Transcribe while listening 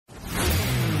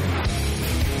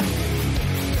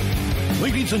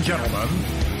Ladies and gentlemen,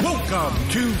 welcome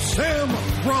to Sam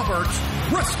Roberts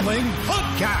Wrestling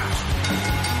Podcast.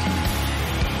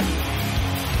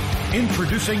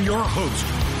 Introducing your host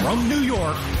from New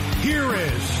York, here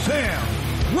is Sam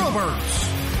Roberts.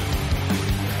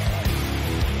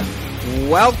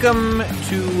 Welcome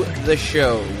to the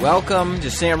show. Welcome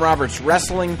to Sam Roberts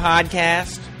Wrestling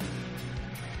Podcast.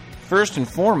 First and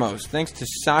foremost, thanks to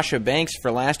Sasha Banks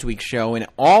for last week's show and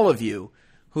all of you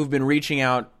who've been reaching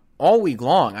out all week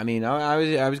long. I mean,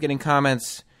 I was getting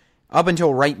comments up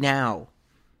until right now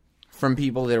from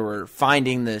people that were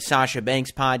finding the Sasha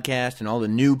Banks podcast and all the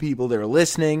new people that are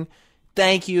listening.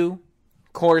 Thank you.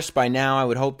 Of course, by now I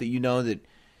would hope that you know that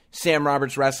Sam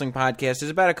Roberts Wrestling Podcast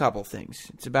is about a couple things.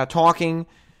 It's about talking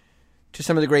to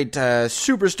some of the great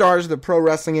superstars of the pro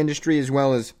wrestling industry, as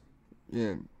well as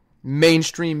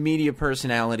mainstream media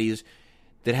personalities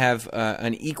that have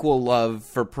an equal love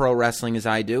for pro wrestling as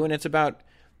I do. And it's about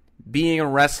being a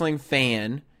wrestling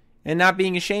fan and not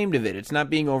being ashamed of it. It's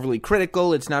not being overly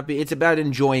critical. It's about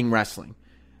enjoying wrestling.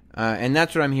 And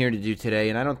that's what I'm here to do today.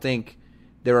 And I don't think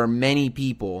there are many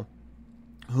people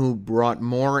who brought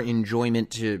more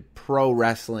enjoyment to pro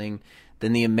wrestling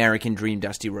than the American Dream,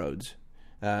 Dusty Rhodes.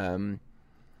 We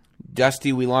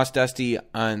lost Dusty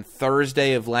on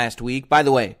Thursday of last week. By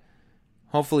the way,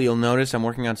 hopefully you'll notice I'm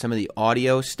working on some of the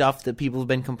audio stuff that people have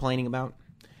been complaining about.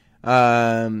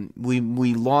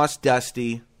 We lost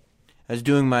Dusty. I was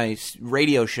doing my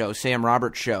radio show, Sam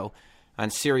Roberts Show, on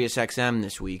Sirius XM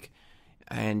this week.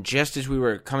 And just as we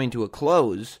were coming to a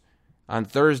close on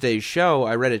Thursday's show,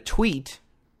 I read a tweet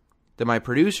that my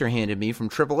producer handed me from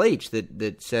Triple H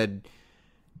that said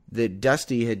that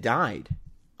Dusty had died.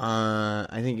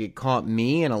 I think it caught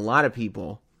me and a lot of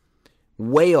people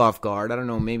way off guard. I don't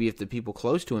know, maybe if the people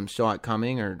close to him saw it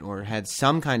coming or had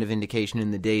some kind of indication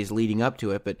in the days leading up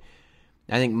to it, but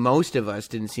I think most of us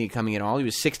didn't see it coming at all. He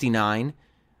was 69,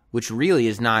 which really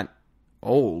is not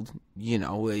old. You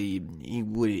know, he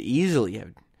would easily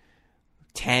have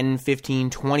 10, 15,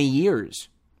 20 years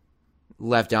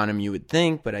left on him, you would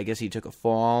think, but I guess he took a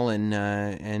fall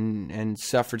and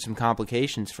suffered some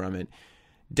complications from it.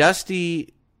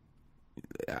 Dusty,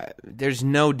 there's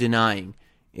no denying,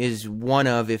 is one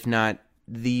of, if not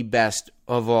the best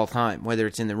of all time, whether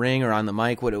it's in the ring or on the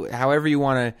mic, however you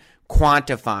want to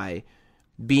quantify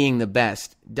being the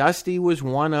best. Dusty was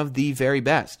one of the very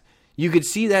best. You could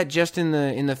see that just in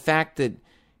the fact that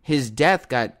his death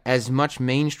got as much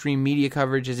mainstream media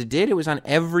coverage as it did. It was on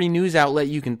every news outlet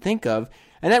you can think of,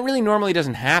 and that really normally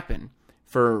doesn't happen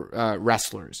for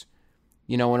wrestlers.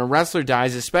 You know, when a wrestler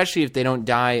dies, especially if they don't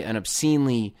die an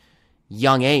obscenely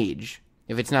young age,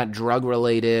 if it's not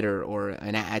drug-related or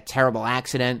a terrible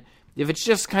accident, if it's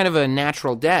just kind of a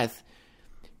natural death,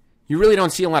 you really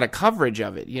don't see a lot of coverage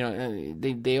of it. You know,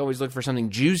 they always look for something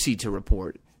juicy to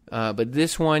report. But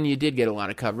this one, you did get a lot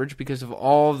of coverage because of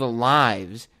all the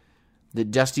lives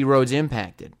that Dusty Rhodes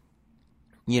impacted.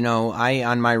 You know,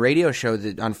 on my radio show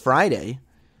on Friday,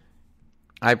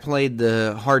 I played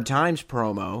the Hard Times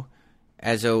promo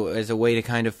as a way to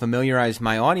kind of familiarize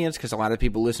my audience, because a lot of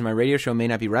people listening to my radio show may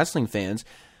not be wrestling fans.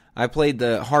 I played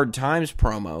the Hard Times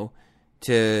promo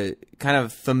to kind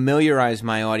of familiarize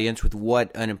my audience with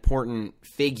what an important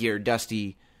figure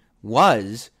Dusty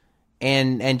was,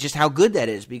 and just how good that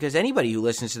is, because anybody who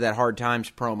listens to that Hard Times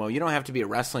promo, you don't have to be a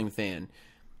wrestling fan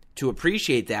to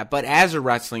appreciate that, but as a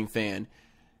wrestling fan,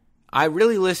 I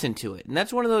really listened to it. And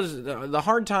that's one of those, the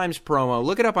Hard Times promo,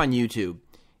 look it up on YouTube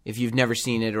if you've never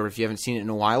seen it, or if you haven't seen it in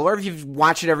a while, or if you've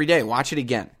watched it every day, watch it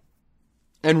again.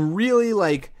 And really,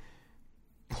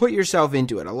 put yourself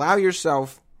into it. Allow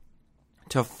yourself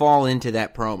to fall into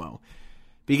that promo.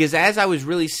 Because as I was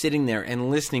really sitting there and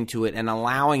listening to it and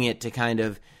allowing it to kind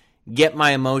of get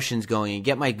my emotions going and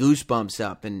get my goosebumps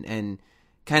up and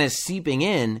kind of seeping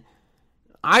in,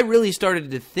 I really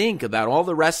started to think about all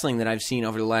the wrestling that I've seen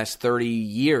over the last 30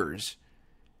 years.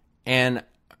 And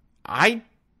I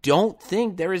don't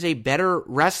think there is a better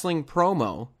wrestling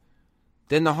promo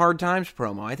than the Hard Times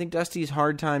promo. I think Dusty's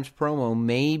Hard Times promo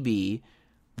may be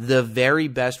the very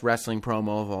best wrestling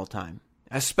promo of all time.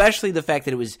 Especially the fact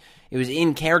that it was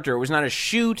in character. It was not a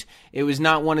shoot. It was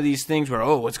not one of these things where,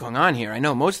 oh, what's going on here? I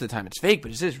know most of the time it's fake, but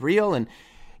is this real? And,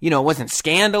 you know, it wasn't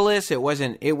scandalous. It was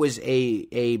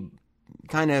a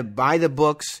kind of by the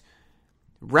books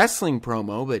wrestling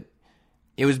promo, but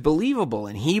it was believable,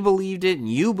 and he believed it,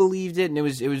 and you believed it, and it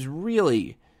was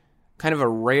really kind of a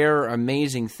rare,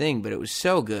 amazing thing, but it was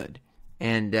so good.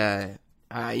 And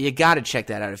you got to check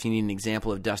that out if you need an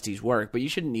example of Dusty's work, but you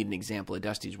shouldn't need an example of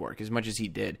Dusty's work as much as he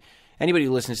did. Anybody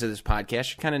who listens to this podcast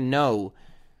should kind of know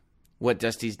what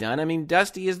Dusty's done. I mean,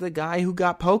 Dusty is the guy who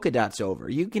got Polka Dots over.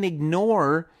 You can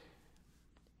ignore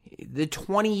the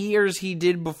 20 years he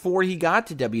did before he got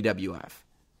to WWF.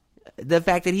 The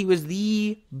fact that he was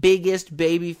the biggest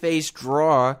babyface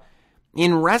draw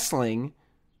in wrestling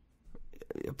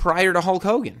prior to Hulk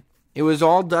Hogan. It was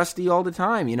all Dusty all the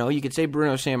time. You know, you could say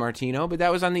Bruno Sammartino, but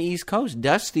that was on the East Coast.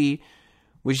 Dusty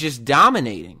was just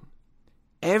dominating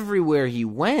everywhere he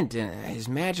went. And his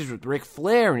matches with Ric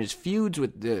Flair and his feuds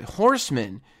with the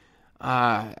Horsemen.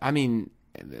 I mean,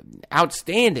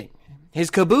 outstanding. His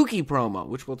Kabuki promo,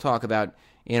 which we'll talk about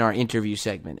in our interview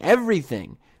segment.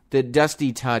 Everything that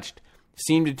Dusty touched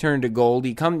seemed to turn to gold.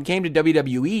 He came to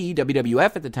WWE,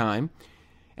 WWF at the time,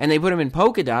 and they put him in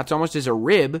polka dots almost as a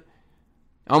rib,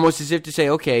 almost as if to say,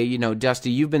 okay, you know,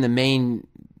 Dusty, you've been the main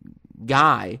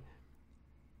guy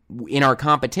in our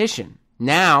competition.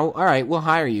 Now, all right, we'll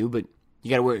hire you, but you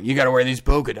gotta wear these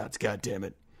polka dots,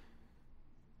 goddammit.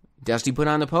 Dusty put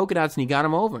on the polka dots and he got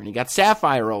him over, and he got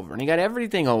Sapphire over, and he got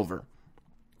everything over.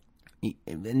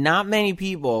 Not many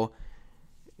people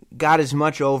got as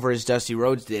much over as Dusty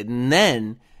Rhodes did. And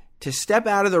then to step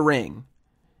out of the ring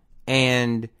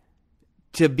and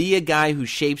to be a guy who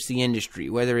shapes the industry,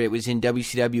 whether it was in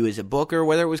WCW as a booker,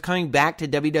 whether it was coming back to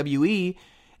WWE,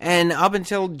 and up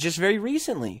until just very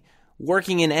recently,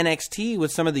 working in NXT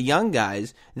with some of the young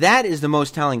guys, that is the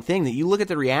most telling thing. That you look at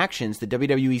the reactions that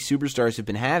WWE superstars have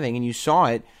been having, and you saw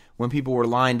it when people were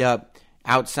lined up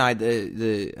outside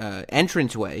the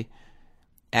entranceway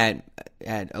at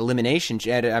Elimination,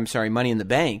 Money in the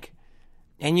Bank,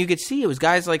 and you could see it was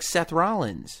guys like Seth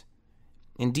Rollins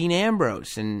and Dean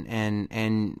Ambrose and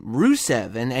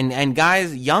Rusev and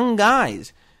guys, young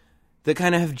guys that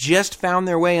kind of have just found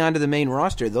their way onto the main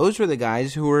roster. Those were the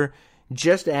guys who were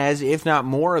just as, if not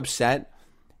more, upset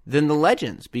than the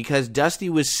legends, because Dusty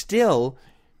was still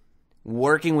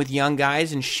working with young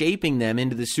guys and shaping them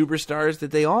into the superstars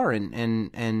that they are,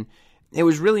 and it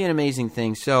was really an amazing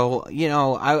thing. So, you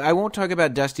know, I won't talk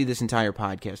about Dusty this entire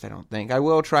podcast, I don't think. I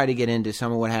will try to get into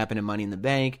some of what happened in Money in the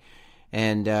Bank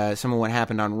and some of what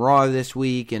happened on Raw this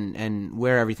week and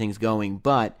where everything's going.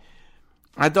 But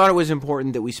I thought it was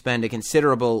important that we spend a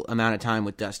considerable amount of time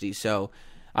with Dusty. So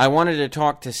I wanted to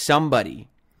talk to somebody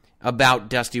about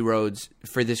Dusty Rhodes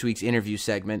for this week's interview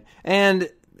segment. And,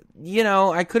 you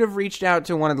know, I could have reached out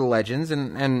to one of the legends,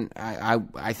 and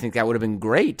I think that would have been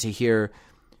great to hear,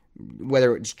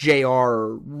 whether it's JR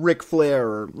or Ric Flair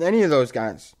or any of those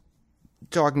guys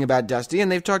talking about Dusty.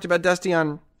 And they've talked about Dusty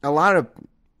on a lot of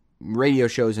radio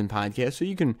shows and podcasts, so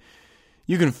you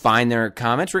can find their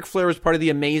comments. Ric Flair was part of the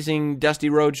amazing Dusty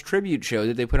Rhodes tribute show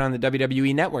that they put on the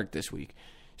WWE Network this week.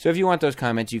 So if you want those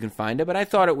comments, you can find it. But I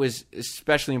thought it was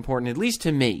especially important, at least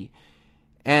to me,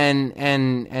 and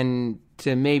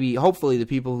to maybe, hopefully, the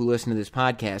people who listen to this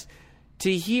podcast,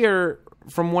 to hear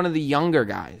from one of the younger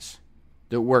guys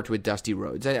that worked with Dusty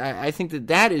Rhodes. I think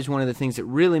that is one of the things that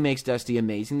really makes Dusty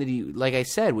amazing, that he, like I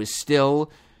said, was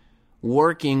still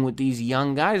working with these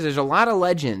young guys. There's a lot of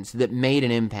legends that made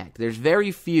an impact. There's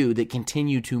very few that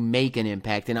continue to make an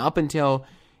impact. And up until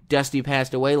Dusty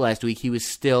passed away last week, he was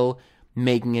still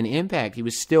making an impact. He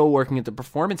was still working at the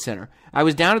Performance Center. I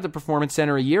was down at the Performance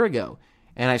Center a year ago,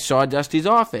 and I saw Dusty's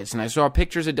office, and I saw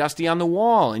pictures of Dusty on the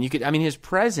wall. And his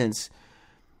presence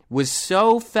was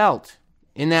so felt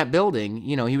in that building.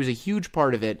 You know, he was a huge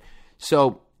part of it.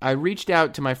 So I reached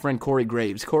out to my friend Corey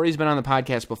Graves. Corey's been on the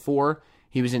podcast before.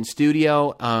 He was in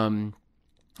studio, and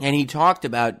he talked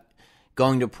about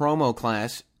going to promo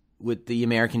class with the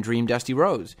American Dream, Dusty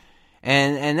Rhodes.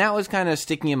 And that was kind of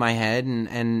sticking in my head,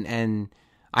 and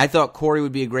I thought Corey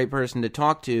would be a great person to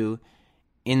talk to,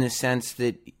 in the sense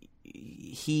that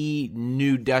he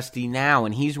knew Dusty now,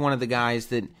 and he's one of the guys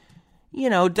that, you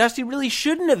know, Dusty really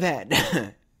shouldn't have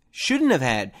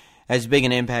had as big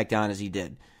an impact on as he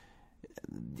did.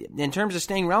 In terms of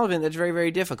staying relevant, that's very,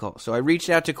 very difficult. So I reached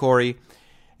out to Corey,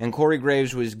 and Corey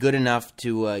Graves was good enough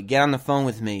to get on the phone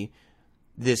with me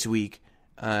this week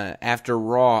after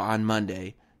Raw on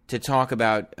Monday to talk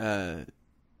about,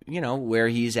 where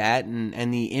he's at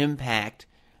and the impact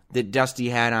that Dusty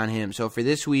had on him. So for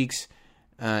this week's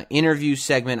interview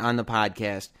segment on the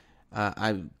podcast,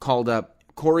 I called up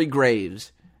Corey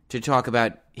Graves to talk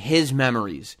about his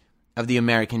memories of the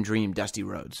American Dream, Dusty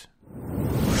Rhodes.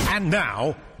 And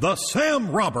now, the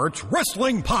Sam Roberts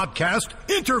Wrestling Podcast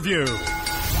interview.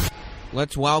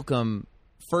 Let's welcome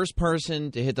first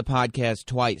person to hit the podcast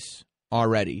twice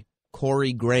already,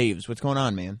 Corey Graves. What's going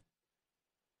on, man?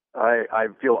 I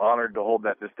feel honored to hold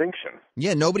that distinction.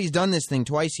 Yeah, nobody's done this thing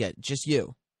twice yet, just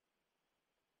you.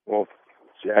 Well,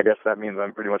 yeah, I guess that means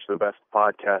I'm pretty much the best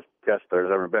podcast guest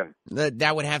there's ever been.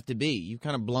 That would have to be. You've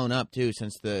kind of blown up, too,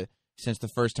 since the since the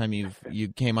first time you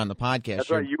came on the podcast. That's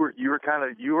right. You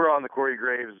were on the Corey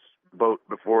Graves boat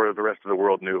before the rest of the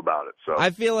world knew about it. So I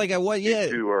feel like I was. Yeah.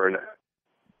 You are an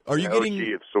OG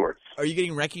of sorts. Are you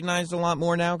getting recognized a lot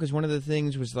more now? Because one of the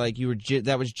things was like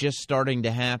that was just starting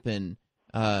to happen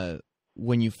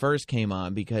when you first came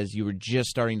on, because you were just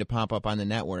starting to pop up on the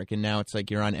network, and now it's like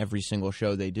you're on every single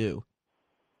show they do.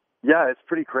 Yeah, it's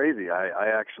pretty crazy. I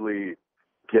actually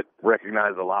get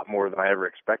recognized a lot more than I ever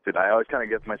expected. I always kind of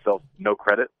give myself no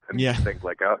credit and think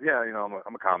like, oh, yeah,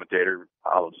 I'm a commentator.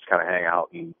 I'll just kind of hang out,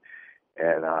 and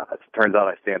it turns out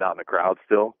I stand out in the crowd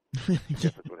still. I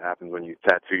guess that's what happens when you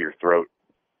tattoo your throat.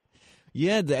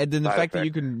 Yeah, then the fact that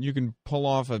you can pull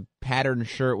off a patterned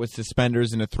shirt with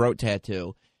suspenders and a throat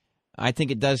tattoo, I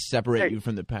think it does separate you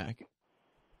from the pack.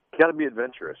 You got to be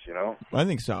adventurous, I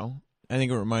think so. I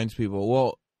think it reminds people.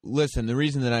 Well, listen, the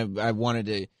reason that I wanted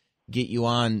to get you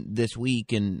on this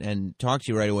week and talk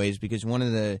to you right away is because one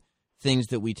of the things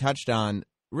that we touched on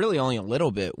really only a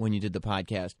little bit when you did the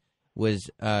podcast was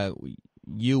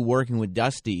you working with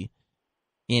Dusty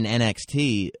in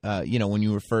NXT, when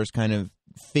you were first kind of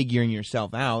figuring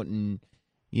yourself out, and,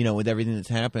 with everything that's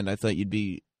happened, I thought you'd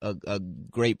be a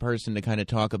great person to kind of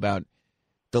talk about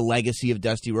the legacy of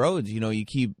Dusty Rhodes. You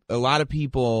keep a lot of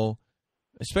people,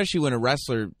 especially when a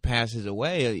wrestler passes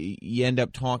away, you end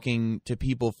up talking to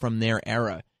people from their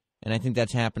era. And I think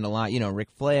that's happened a lot. Ric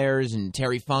Flair's and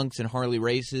Terry Funk's and Harley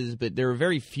Race's, but there are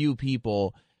very few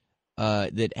people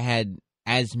that had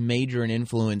as major an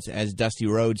influence as Dusty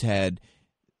Rhodes had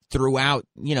throughout,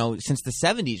 since the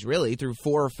 70s, really, through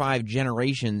 4 or 5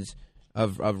 generations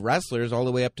of wrestlers, all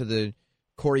the way up to the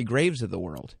Corey Graves of the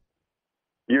world.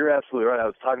 You're absolutely right. I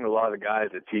was talking to a lot of the guys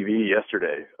at TV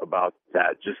yesterday about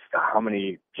that, just how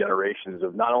many generations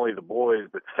of not only the boys,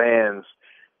 but fans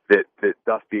that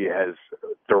Dusty has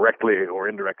directly or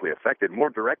indirectly affected, more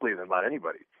directly than about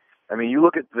anybody. I mean, you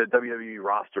look at the WWE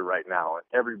roster right now, and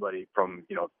everybody from,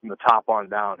 from the top on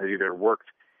down has either worked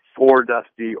for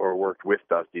Dusty or worked with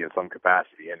Dusty in some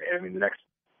capacity. And I mean, the next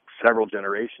several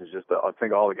generations, I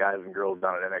think all the guys and girls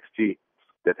down at NXT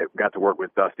that got to work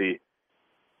with Dusty,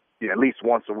 at least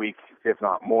once a week, if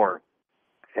not more,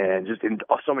 and just in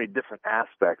so many different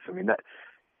aspects. I mean,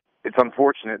 it's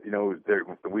unfortunate,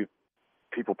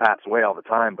 people pass away all the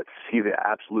time, but to see the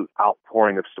absolute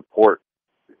outpouring of support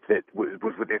that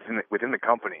was within the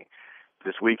company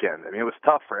this weekend. I mean, it was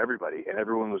tough for everybody, and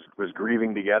everyone was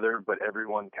grieving together, but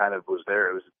everyone kind of was there.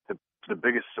 It was the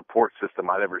biggest support system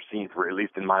I've ever seen, for at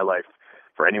least in my life,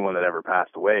 for anyone that ever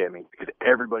passed away. I mean, because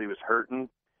everybody was hurting,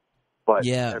 but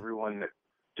everyone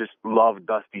just loved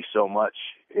Dusty so much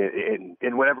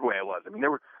in whatever way it was. I mean,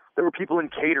 there were people in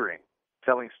catering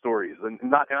telling stories, and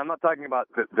I'm not talking about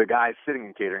the guys sitting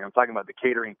in catering. I'm talking about the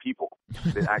catering people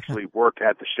that actually work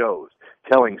at the shows,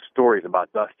 telling stories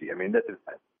about Dusty. I mean,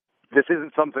 this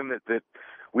isn't something that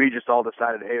we just all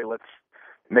decided, hey, let's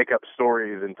make up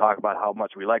stories and talk about how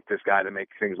much we like this guy to make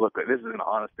things look good. This is an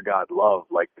honest to God love.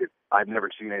 I've never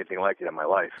seen anything like it in my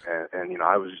life, and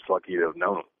I was just lucky to have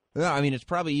known him. Yeah, I mean, it's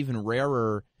probably even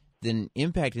rarer than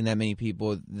impacting that many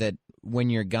people that when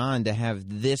you're gone to have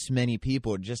this many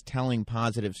people just telling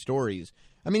positive stories.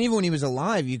 I mean, even when he was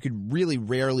alive, you could really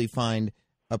rarely find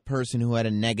a person who had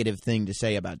a negative thing to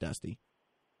say about Dusty.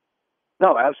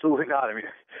 No, absolutely not. I mean,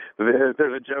 there's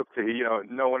a joke that,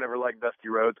 no one ever liked Dusty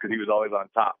Rhodes because he was always on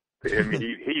top. I mean,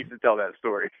 he used to tell that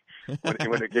story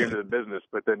when it came to the business,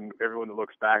 but then everyone that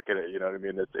looks back at it, you know what I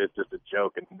mean? It's just a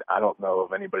joke, and I don't know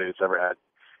of anybody that's ever had,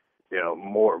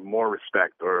 more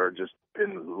respect or just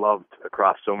been loved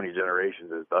across so many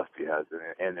generations as Dusty has.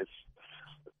 And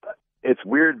it's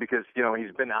weird because,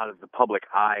 he's been out of the public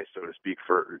eye, so to speak,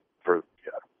 for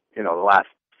the last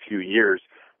few years,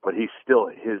 but he's still,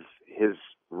 his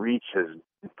reach has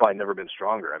probably never been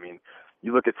stronger. I mean,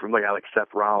 you look at from like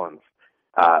Seth Rollins,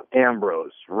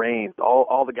 Ambrose, Reigns,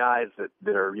 all the guys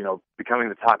that are, becoming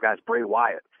the top guys, Bray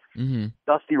Wyatt. Mm-hmm.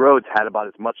 Dusty Rhodes had about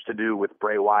as much to do with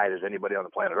Bray Wyatt as anybody on the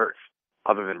planet Earth,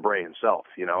 other than Bray himself,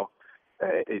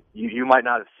 You might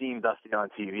not have seen Dusty on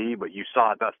TV, but you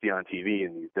saw Dusty on TV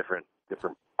in these different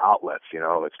outlets,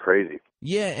 It's crazy.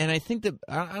 Yeah, and I think that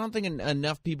I don't think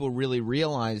enough people really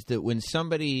realize that when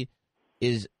somebody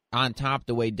is on top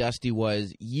the way Dusty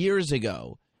was years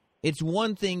ago, it's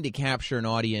one thing to capture an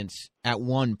audience at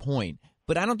one point,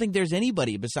 but I don't think there's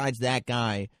anybody besides that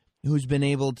guy who's been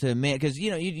able to because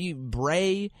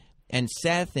Bray and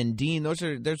Seth and Dean, those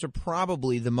are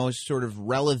probably the most sort of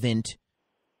relevant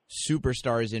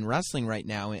superstars in wrestling right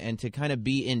now, and to kind of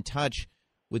be in touch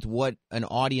with what an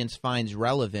audience finds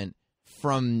relevant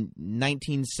from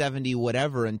 1970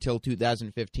 whatever until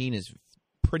 2015 is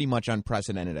pretty much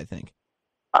unprecedented, I think.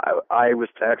 I was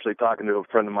actually talking to a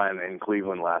friend of mine in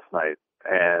Cleveland last night,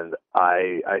 and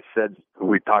I said,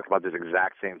 we talked about this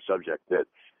exact same subject, that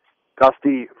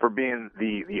Dusty, for being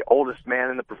the oldest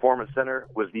man in the Performance Center,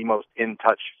 was the most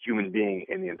in-touch human being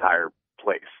in the entire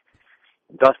place.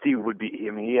 Dusty would be,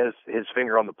 I mean, he has his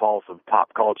finger on the pulse of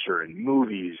pop culture and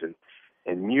movies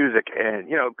and music, and,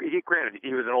 you know, granted,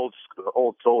 he was an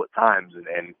old soul at times,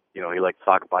 and, you know, he liked to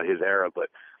talk about his era, but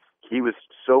he was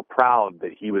so proud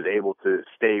that he was able to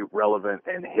stay relevant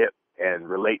and hip and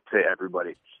relate to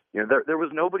everybody. You know, there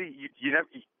was nobody,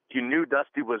 you knew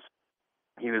Dusty was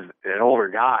an older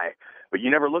guy, but you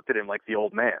never looked at him like the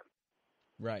old man.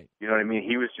 Right. You know what I mean?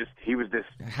 He was this.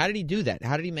 How did he do that?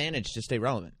 How did he manage to stay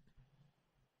relevant?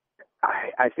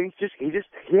 I think he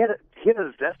had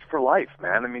a zest for life,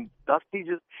 man. I mean, Dusty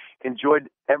just enjoyed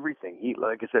everything. He,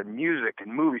 like I said, music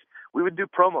and movies. We would do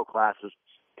promo classes,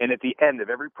 and at the end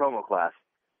of every promo class,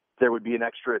 there would be an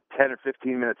extra 10 or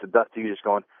 15 minutes of Dusty just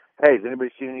going, "Hey, has anybody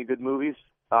seen any good movies?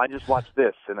 I just watched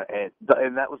this," and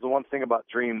that was the one thing about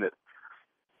Dream, that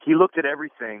he looked at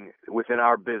everything within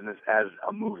our business as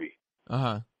a movie.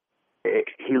 Uh-huh.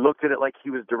 He looked at it like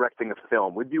he was directing a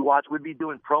film. We'd be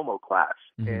doing promo class,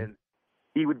 and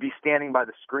he would be standing by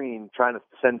the screen trying to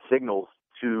send signals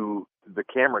to the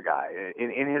camera guy. In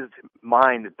his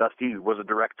mind, Dusty was a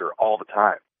director all the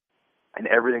time, and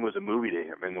everything was a movie to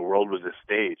him, and the world was a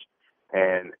stage.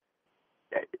 And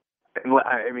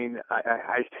I mean,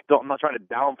 I'm not trying to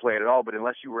downplay it at all, but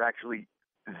unless you were actually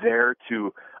there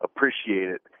to appreciate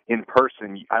it in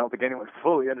person, I don't think anyone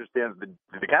fully understands.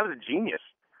 The guy was a genius.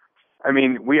 I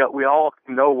mean, we all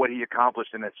know what he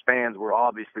accomplished, and as fans, we're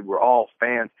all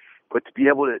fans. But to be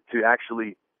able to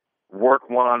actually work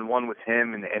one-on-one with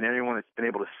him and anyone that's been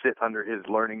able to sit under his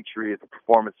learning tree at the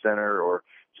Performance Center, or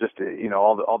just, you know,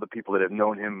 all the people that have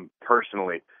known him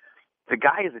personally, the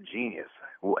guy is a genius.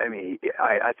 I mean,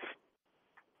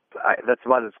 that's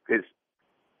about as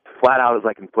flat out as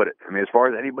I can put it. I mean, as far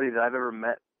as anybody that I've ever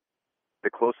met, the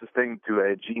closest thing to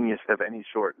a genius of any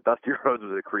sort, Dusty Rhodes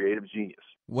was a creative genius.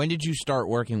 When did you start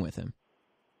working with him?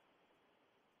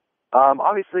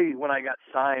 Obviously, when I got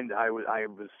signed, I was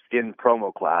in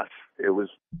promo class. It was,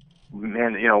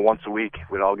 man, you know, once a week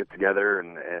we'd all get together,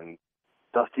 and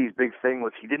Dusty's big thing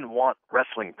was he didn't want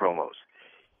wrestling promos.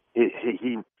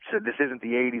 He said, this isn't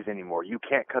the 80s anymore. You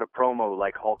can't cut a promo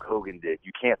like Hulk Hogan did.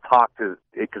 You can't talk to it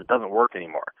because it doesn't work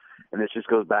anymore. And this just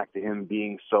goes back to him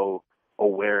being so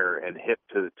aware and hip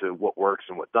to what works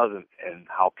and what doesn't, and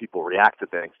how people react to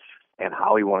things, and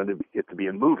how he wanted it to be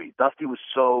a movie. Dusty was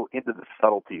so into the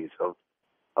subtleties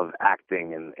of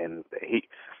acting, and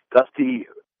Dusty,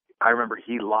 I remember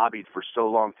he lobbied for so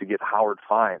long to get Howard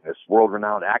Fine, this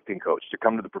world-renowned acting coach, to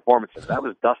come to the Performance Center. That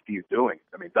was Dusty's doing.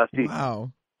 I mean, Dusty,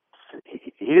 wow.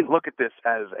 He didn't look at this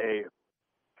as a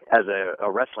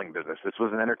wrestling business. This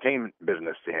was an entertainment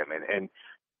business to him, and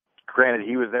granted,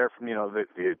 he was there from, you know,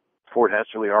 the Fort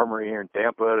Hesterly Armory here in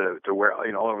Tampa to where,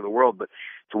 you know, all over the world, but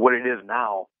to what it is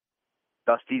now,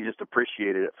 Dusty just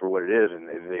appreciated it for what it is and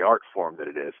the art form that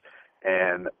it is.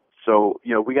 And so,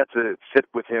 you know, we got to sit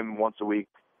with him once a week,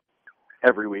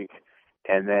 every week.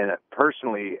 And then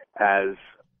personally, as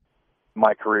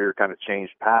my career kind of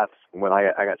changed paths, when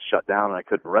I got shut down and I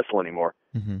couldn't wrestle anymore,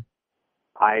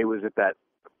 I was at that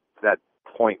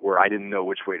point where I didn't know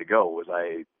which way to go. Was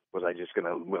I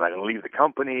gonna leave the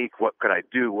company? What could I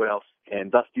do? What else?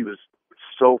 And Dusty was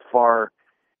so far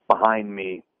behind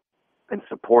me and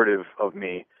supportive of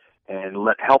me, and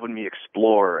helping me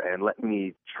explore and letting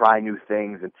me try new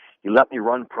things. And he let me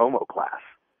run promo class.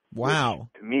 Wow.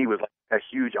 Which to me was like a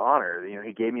huge honor. You know,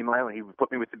 he gave me he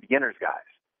put me with the beginners guys.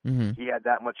 He had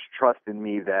that much trust in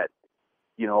me that,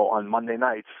 you know, on Monday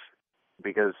nights,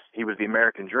 because he was the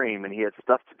American Dream and he had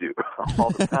stuff to do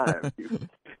all the time.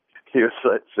 He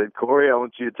said, "Corey, I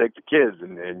want you to take the kids,"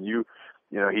 and you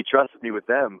know, he trusted me with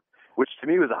them, which to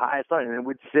me was the highest honor. And then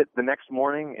we'd sit the next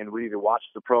morning and we'd either watch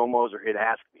the promos or he'd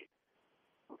ask me,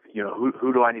 you know,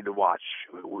 who do I need to watch?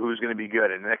 Who's going to be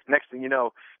good? And the next thing you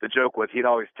know, the joke was he'd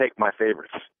always take my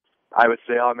favorites. I would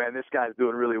say, "Oh man, this guy's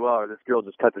doing really well," or "This girl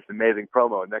just cut this amazing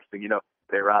promo." And next thing you know,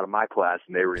 they were out of my class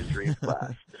and they were in Dream's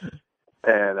class.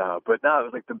 And but no, it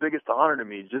was like the biggest honor to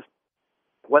me, just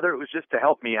whether it was just to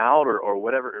help me out or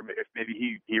whatever. If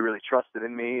maybe he really trusted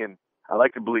in me, and I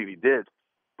like to believe he did.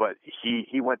 But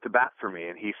he went to bat for me,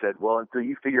 and he said, "Well, until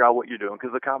you figure out what you're doing,"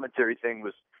 because the commentary thing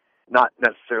was not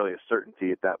necessarily a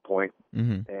certainty at that point.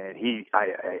 And he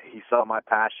saw my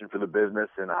passion for the business,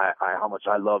 and how much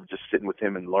I loved just sitting with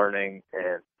him and learning.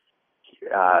 And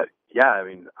yeah, I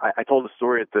mean, I told a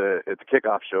story at the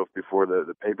kickoff show before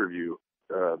the pay-per-view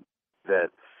that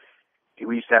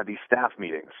we used to have these staff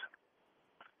meetings,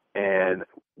 and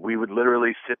we would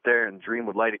literally sit there, and Dream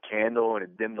would light a candle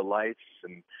and dim the lights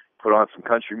and put on some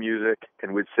country music,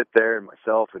 and we'd sit there, and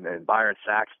myself and Byron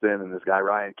Saxton and this guy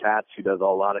Ryan Katz, who does a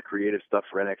lot of creative stuff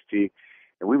for NXT,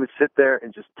 and we would sit there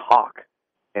and just talk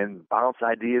and bounce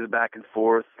ideas back and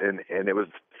forth, and it was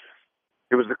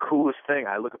the coolest thing.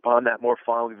 I look upon that more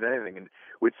fondly than anything. And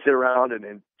we'd sit around,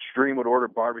 and Dream would order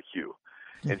barbecue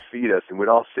and feed us, and we'd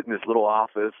all sit in this little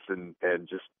office and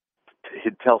just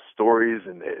he'd tell stories,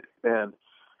 and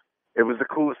it was the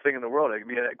coolest thing in the world. I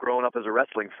mean, growing up as a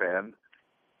wrestling fan,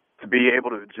 to be able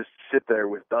to just sit there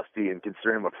with Dusty and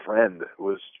consider him a friend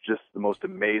was just the most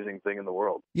amazing thing in the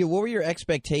world. Yeah, what were your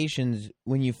expectations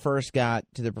when you first got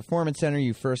to the Performance Center,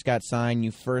 you first got signed, you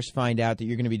first find out that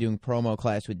you're going to be doing promo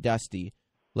class with Dusty?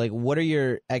 Like, what are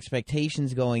your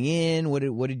expectations going in? What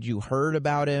did you heard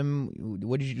about him?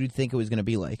 What did you think it was going to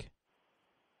be like?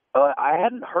 I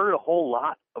hadn't heard a whole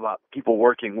lot about people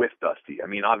working with Dusty. I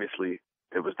mean, obviously,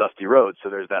 it was Dusty Rhodes, so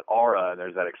there's that aura and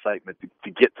there's that excitement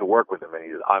to get to work with him. And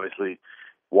he's obviously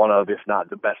one of, if not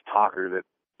the best talker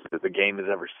that the game has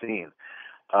ever seen.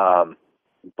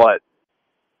 But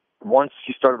once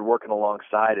you started working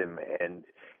alongside him, and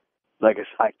like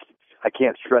I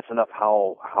can't stress enough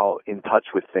how in touch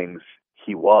with things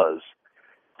he was.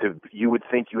 You would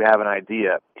think you have an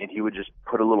idea, and he would just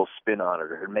put a little spin on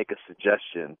it or make a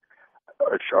suggestion.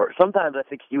 Or sometimes I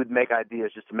think he would make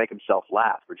ideas just to make himself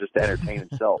laugh or just to entertain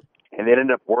himself. And they'd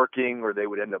end up working, or they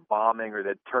would end up bombing, or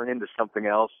they'd turn into something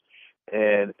else.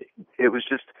 And it was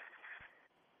just,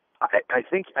 I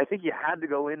think you had to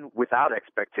go in without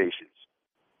expectations,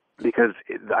 because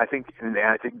I think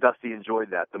Dusty enjoyed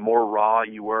that. The more raw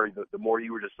you were, the more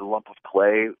you were just a lump of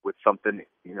clay with something,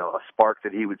 a spark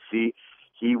that he would see.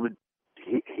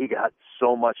 He got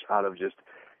so much out of just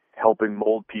helping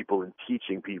mold people and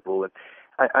teaching people, and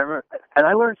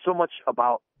I learned so much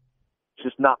about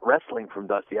just not wrestling from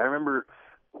Dusty. I remember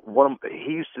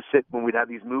he used to sit when we'd have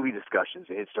these movie discussions,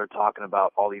 and he'd start talking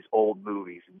about all these old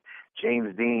movies and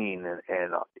James Dean,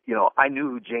 and I knew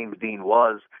who James Dean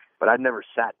was, but I'd never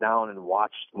sat down and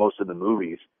watched most of the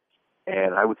movies.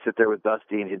 And I would sit there with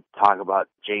Dusty, and he'd talk about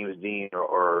James Dean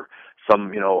or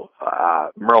some,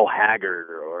 Merle Haggard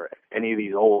or any of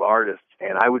these old artists.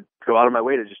 And I would go out of my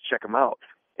way to just check them out.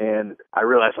 And I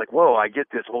realized, like, whoa, I get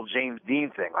this whole James Dean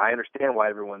thing. I understand why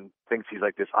everyone thinks he's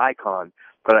like this icon.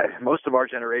 But most of our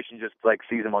generation just like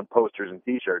sees him on posters and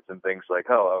T-shirts and things like,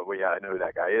 oh, well, yeah, I know who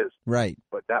that guy is. Right.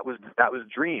 But that was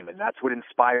Dream, and that's what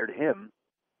inspired him.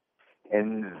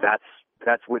 And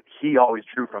that's what he always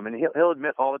drew from. And he'll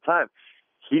admit all the time,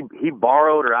 he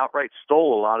borrowed or outright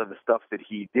stole a lot of the stuff that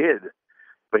he did,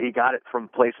 but he got it from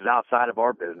places outside of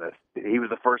our business. He was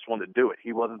the first one to do it.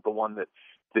 He wasn't the one that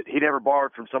he never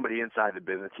borrowed from somebody inside the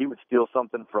business. He would steal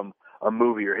something from a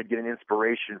movie, or he'd get an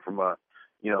inspiration from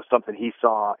something he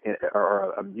saw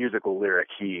or a musical lyric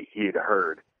he'd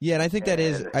heard. Yeah, and I think that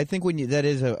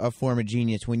is a form of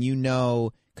genius when you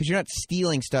know, because you're not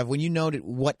stealing stuff, when you know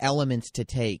what elements to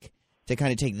take, to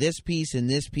kind of take this piece and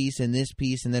this piece and this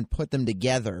piece and then put them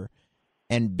together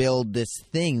and build this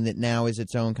thing that now is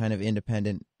its own kind of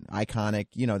independent, iconic,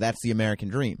 that's the American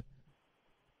dream.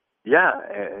 Yeah,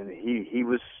 and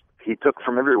he took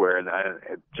from everywhere, and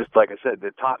just like I said,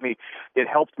 it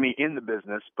helped me in the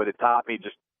business, but it taught me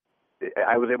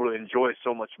I was able to enjoy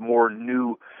so much more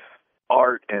new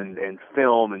art and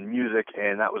film and music,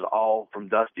 and that was all from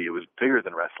Dusty. It was bigger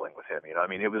than wrestling with him, I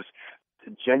mean, it was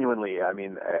genuinely,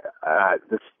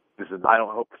 this is, I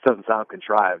don't hope this doesn't sound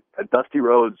contrived. Dusty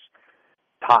Rhodes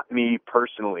taught me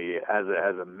personally as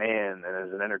a man and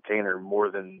as an entertainer more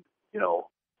than,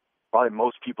 probably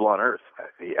most people on earth.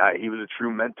 He was a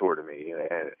true mentor to me,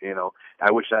 and,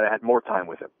 I wish I had more time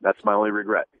with him. That's my only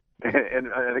regret.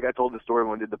 And I think I told the story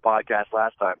when we did the podcast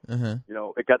last time. Uh-huh.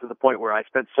 It got to the point where I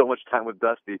spent so much time with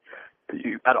Dusty,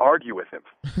 I'd argue with him.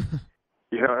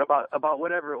 About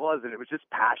whatever it was, and it was just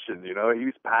passion. He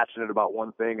was passionate about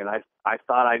one thing, and I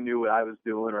thought I knew what I was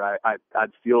doing, or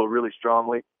I'd feel really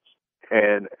strongly,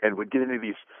 and would get into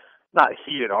these not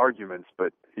heated arguments,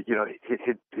 but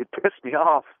it pissed me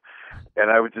off,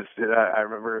 and I would just I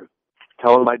remember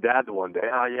telling my dad one day,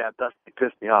 "Oh yeah, Dusty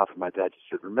pissed me off," and my dad just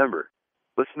said, "Remember,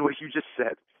 listen to what you just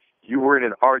said. You were in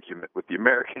an argument with the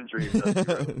American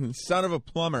Dream, son of a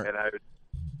plumber." And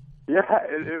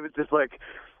it was just like,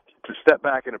 to step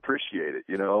back and appreciate it,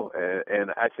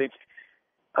 and I think,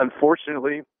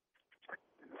 unfortunately,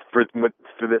 for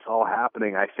this all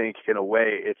happening, I think in a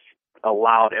way it's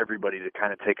allowed everybody to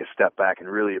kind of take a step back and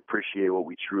really appreciate what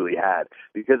we truly had,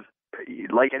 because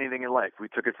like anything in life, we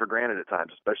took it for granted at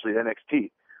times, especially at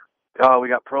NXT. Oh, we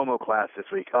got promo class this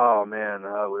week. Oh man,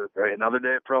 another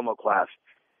day of promo class.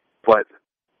 But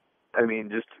I mean,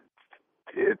 just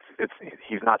it's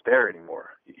he's not there anymore.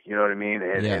 You know what I mean?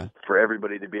 And for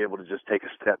everybody to be able to just take a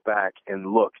step back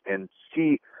and look and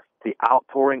see the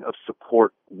outpouring of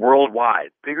support worldwide,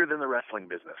 bigger than the wrestling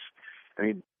business. I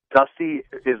mean, Dusty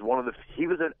is he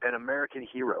was an American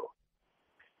hero.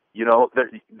 You know,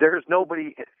 there's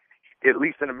nobody, at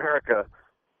least in America,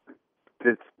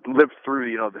 that's lived through,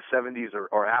 you know, the 70s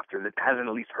or after that hasn't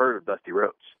at least heard of Dusty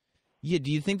Rhodes. Yeah,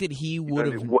 do you think that he would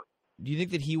have? Do you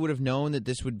think that he would have known that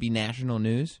this would be national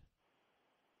news?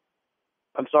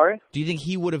 I'm sorry? Do you think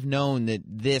he would have known that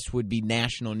this would be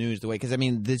national news the way? Because I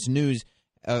mean, this news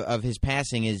of his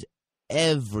passing is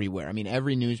everywhere. I mean,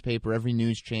 every newspaper, every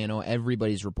news channel,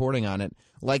 everybody's reporting on it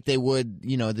like they would,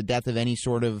 you know, the death of any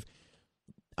sort of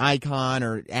icon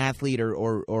or athlete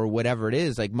or whatever it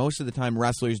is. Like, most of the time,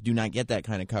 wrestlers do not get that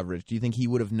kind of coverage. Do you think he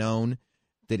would have known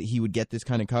that he would get this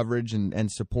kind of coverage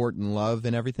and support and love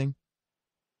and everything?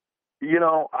 You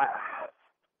know,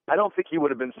 I don't think he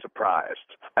would have been surprised.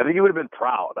 I think he would have been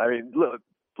proud. I mean, look,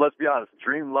 let's be honest.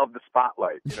 Dream loved the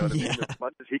spotlight. You know what I mean? As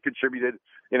much as he contributed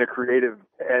in a creative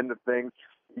end of things,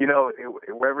 you know,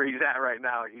 wherever he's at right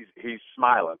now, he's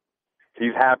smiling.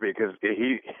 He's happy because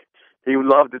he would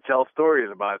love to tell stories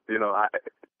about, you know,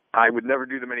 I would never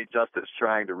do them any justice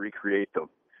trying to recreate them.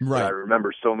 Right. But I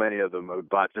remember so many of them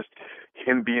about just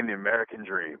him being the American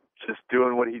dream, just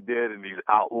doing what he did and these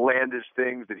outlandish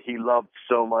things that he loved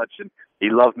so much. And he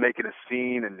loved making a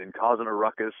scene and causing a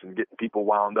ruckus and getting people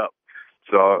wound up.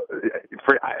 So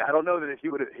I don't know that if he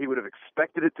would have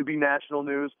expected it to be national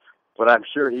news, but I'm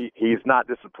sure he's not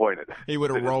disappointed. He would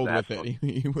have rolled with it.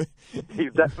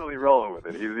 He's definitely rolling with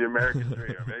it. He's the American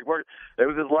dream. I mean, it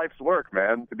was his life's work,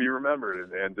 man, to be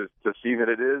remembered and to see that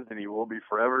it is, and he will be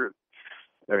forever.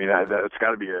 I mean, that's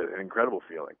got to be an incredible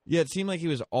feeling. Yeah, it seemed like he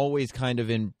was always kind of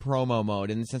in promo mode,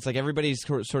 in the sense like everybody's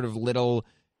sort of little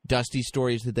Dusty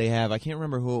stories that they have. I can't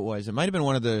remember who it was. It might have been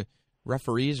one of the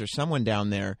referees or someone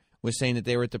down there was saying that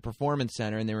they were at the Performance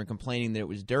Center and they were complaining that it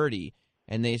was dirty.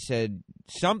 And they said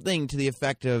something to the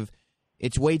effect of,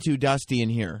 "It's way too dusty in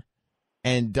here."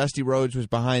 And Dusty Rhodes was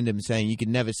behind him saying, "You could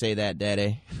never say that,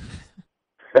 Daddy."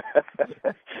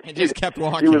 And just kept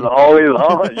walking. He was always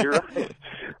on. You're right.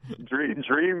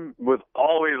 Dream was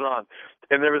always on.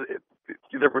 And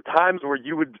there were times where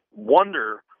you would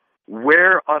wonder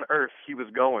where on earth he was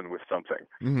going with something.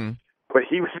 Mm-hmm. But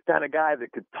he was the kind of guy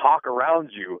that could talk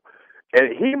around you.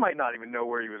 And he might not even know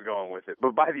where he was going with it.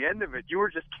 But by the end of it, you were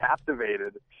just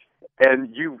captivated.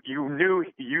 And you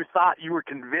thought, you were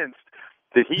convinced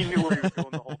that he knew where he was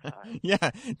going the whole time. Yeah,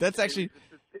 that's actually...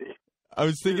 I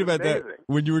was thinking about that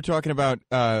when you were talking about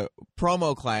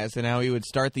promo class and how he would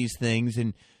start these things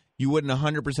and you wouldn't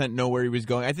 100% know where he was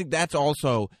going. I think that's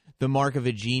also the mark of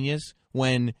a genius,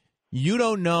 when you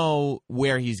don't know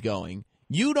where he's going.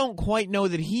 You don't quite know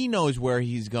that he knows where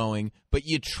he's going, but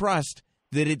you trust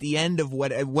that at the end of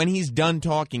when he's done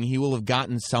talking, he will have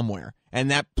gotten somewhere,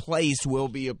 and that place will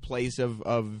be a place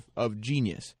of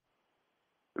genius.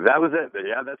 That was it.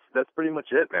 Yeah, that's pretty much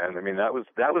it, man. I mean, that was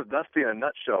Dusty in a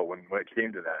nutshell when it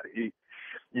came to that.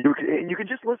 You could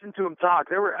just listen to him talk.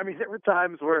 There were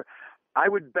times where I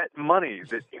would bet money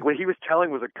that what he was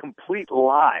telling was a complete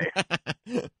lie,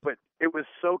 but it was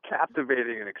so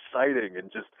captivating and exciting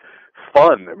and just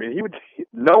fun. I mean,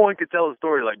 no one could tell a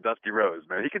story like Dusty Rhodes,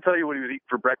 man. He could tell you what he would eat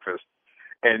for breakfast,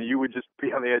 and you would just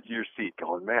be on the edge of your seat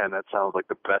going, man, that sounds like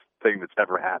the best thing that's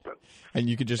ever happened. And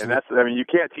you could just... And you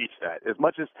can't teach that. As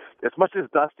much as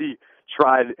Dusty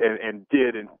tried and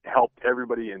did and helped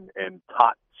everybody and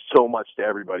taught so much to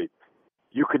everybody,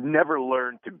 you could never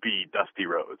learn to be Dusty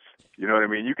Rhodes. You know what I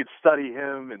mean? You could study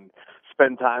him and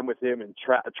spend time with him and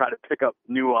try to pick up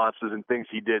nuances and things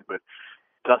he did, but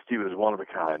Dusty was one of a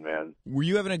kind, man. Were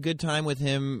you having a good time with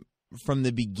him from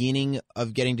the beginning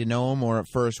of getting to know him, or at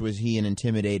first was he an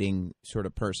intimidating sort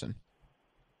of person?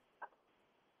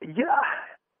 Yeah.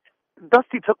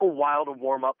 Dusty took a while to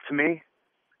warm up to me.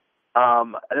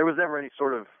 There was never any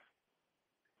sort of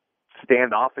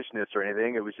standoffishness or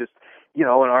anything. It was just, you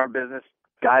know, in our business,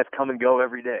 guys come and go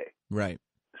every day. Right.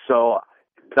 So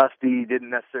Dusty didn't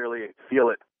necessarily feel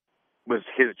it was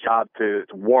his job to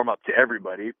warm up to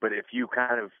everybody, but if you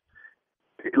kind of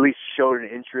at least showed an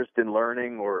interest in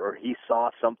learning or he saw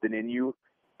something in you,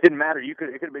 it didn't matter. It could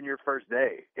have been your first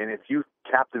day. And if you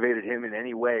captivated him in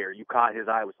any way or you caught his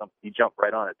eye with something, he jumped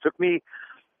right on it. It took me,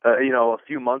 a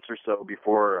few months or so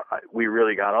before we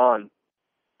really got on.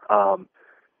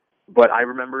 But I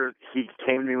remember he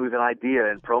came to me with an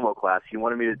idea in promo class. He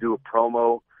wanted me to do a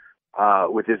promo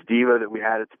with this diva that we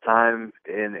had at the time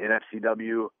in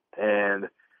FCW. And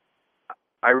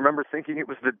I remember thinking it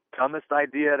was the dumbest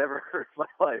idea I'd ever heard in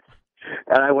my life.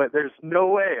 And I went, there's no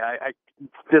way.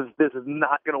 This is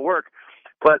not going to work.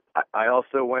 But I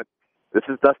also went, this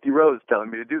is Dusty Rhodes telling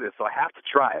me to do this, so I have to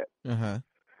try it. Uh-huh.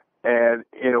 And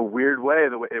in a weird way,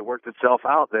 the way it worked itself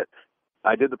out that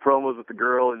I did the promos with the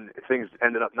girl, and things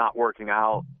ended up not working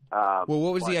out. Well,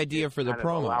 what was the idea for the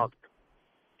promo?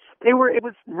 It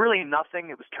was really nothing.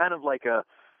 It was kind of like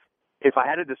if I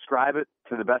had to describe it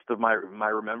to the best of my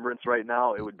remembrance right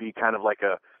now, it would be kind of like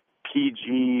a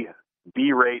PG,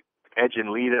 B-rate Edge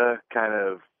and Lita kind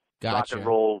of rock and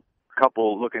roll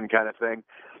couple looking kind of thing.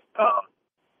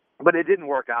 But it didn't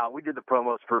work out. We did the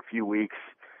promos for a few weeks,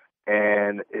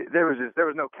 and there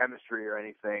was no chemistry or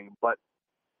anything, but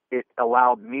it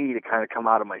allowed me to kind of come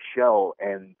out of my shell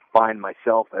and find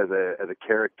myself as a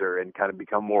character and kind of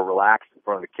become more relaxed in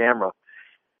front of the camera.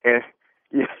 And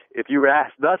if you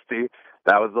asked Dusty,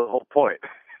 that was the whole point.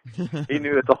 He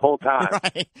knew it the whole time.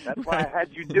 Right, That's why I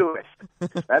had you do it.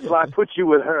 That's why I put you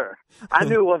with her. I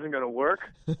knew it wasn't going to work,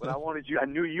 but I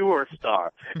knew you were a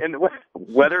star. And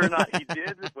whether or not he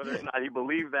did, whether or not he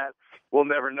believed that, we'll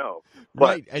never know. But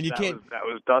right, and you can't. That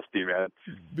was Dusty, man.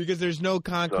 Because there's no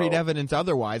concrete evidence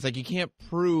otherwise. Like, you can't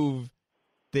prove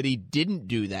that he didn't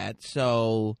do that,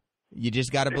 so you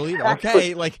just got to believe it.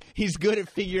 Okay, like, he's good at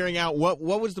figuring out what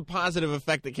was the positive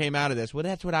effect that came out of this. Well,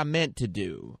 that's what I meant to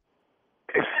do.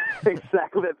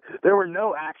 Exactly. There were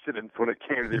no accidents when it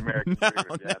came to the American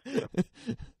Dream.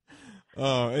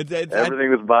 Oh, everything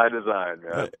was by design,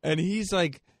 man. And he's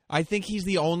like, I think he's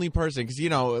the only person, because,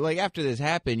 like, after this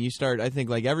happened, you start, I think,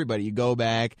 like everybody, you go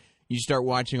back, you start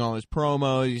watching all his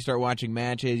promos, you start watching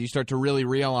matches, you start to really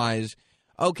realize,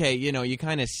 okay, you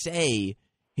kind of say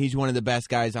he's one of the best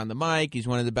guys on the mic, he's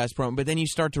one of the best promos, but then you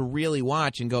start to really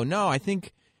watch and go, no, I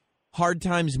think Hard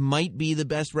Times might be the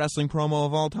best wrestling promo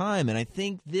of all time, and I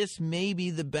think this may be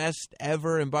the best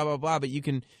ever, and blah, blah, blah. But you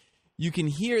can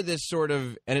hear this sort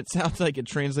of, and it sounds like it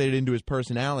translated into his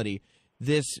personality,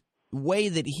 this way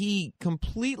that he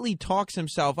completely talks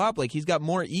himself up, like he's got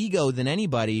more ego than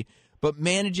anybody, but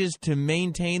manages to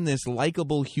maintain this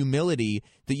likable humility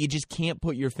that you just can't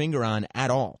put your finger on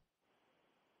at all.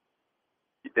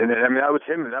 And I mean, that was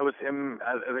him. That was him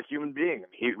as a human being.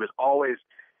 He was always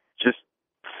just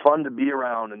fun to be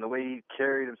around, and the way he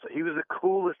carried himself. He was the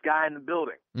coolest guy in the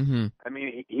building. Mm-hmm. I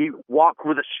mean, he walked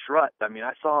with a strut. I mean,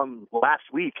 I saw him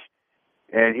last week,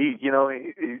 and he's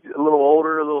a little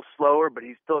older, a little slower, but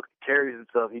he still carries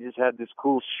himself. He just had this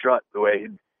cool strut, the way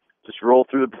he'd just roll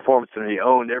through the performance, and he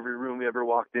owned every room he ever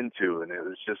walked into, and it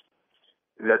was just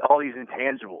that all these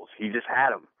intangibles. He just had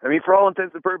them. I mean, for all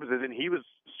intents and purposes, and he was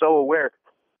so aware.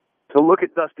 To look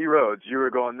at Dusty Rhodes, you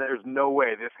were going, there's no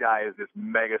way this guy is this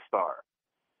mega star.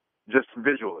 Just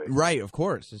visually. Right, of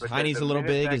course. His hiney's a little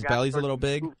big, his belly's a little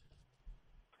big.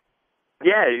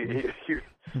 Yeah,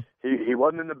 he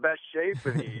wasn't in the best shape,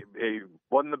 and he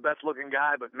wasn't the best looking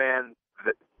guy, but man,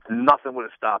 nothing would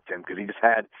have stopped him because he just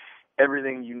had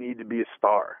everything you need to be a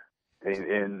star.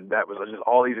 And that was just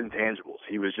all these intangibles.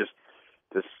 He was just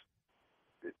this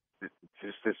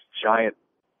giant,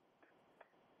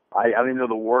 I don't even know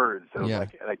the words. It was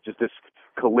like just this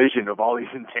collision of all these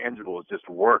intangibles just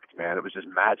worked, man. It was just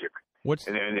magic.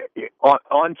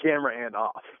 On camera and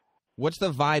off. What's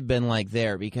the vibe been like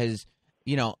there? Because,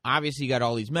 obviously you got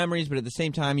all these memories, but at the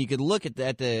same time you could look at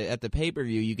the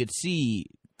pay-per-view, you could see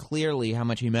clearly how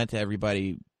much he meant to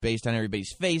everybody based on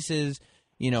everybody's faces.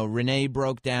 Renee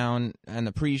broke down on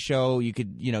the pre-show. You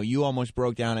could, you almost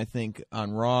broke down, I think,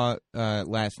 on Raw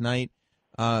last night.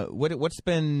 What's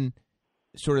been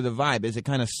sort of the vibe? Is it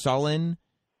kind of sullen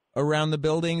around the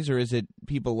buildings, or is it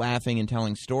people laughing and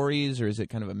telling stories, or is it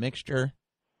kind of a mixture?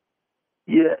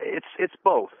 Yeah, it's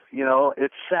both.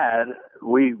 It's sad.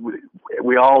 We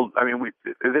all. I mean,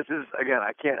 this is, again,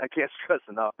 I can't stress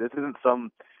enough. This isn't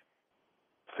some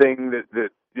thing that the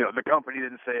company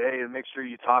didn't say, hey, make sure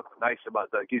you talk nice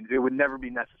about that. It would never be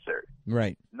necessary.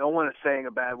 Right. No one is saying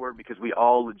a bad word because we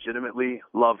all legitimately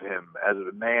love him as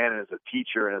a man, as a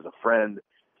teacher, and as a friend.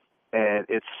 And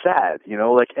it's sad,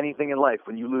 like anything in life.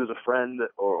 When you lose a friend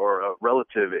or a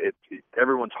relative,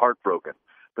 everyone's heartbroken.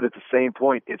 But at the same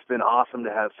point, it's been awesome to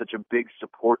have such a big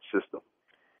support system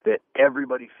that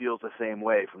everybody feels the same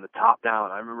way from the top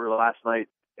down. I remember last night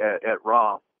at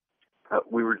Raw,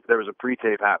 there was a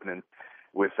pre-tape happening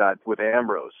with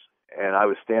Ambrose, and I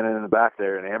was standing in the back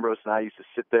there, and Ambrose and I used to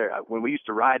sit there when we used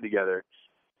to ride together.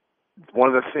 One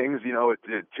of the things,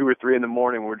 at 2 or 3 in the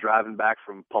morning, when we're driving back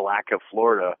from Palatka,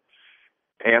 Florida,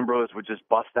 Ambrose would just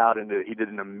bust out he did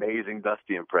an amazing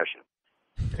Dusty impression.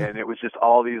 And it was just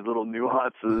all these little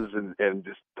nuances, and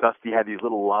just Dusty had these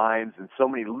little lines and so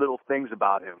many little things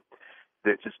about him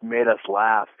that just made us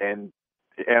laugh. And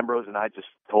Ambrose and I just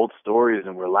told stories,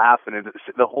 and we're laughing, and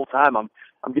the whole time I'm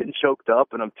getting choked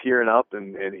up and I'm tearing up,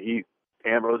 and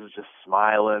Ambrose is just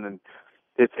smiling, and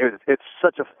it's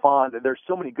such a fond. There's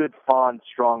so many good, fond,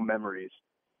 strong memories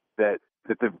that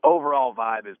the overall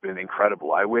vibe has been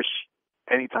incredible. I wish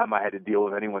anytime I had to deal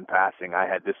with anyone passing, I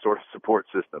had this sort of support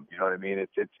system. You know what I mean?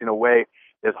 It's in a way,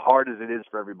 as hard as it is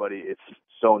for everybody, it's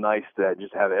so nice to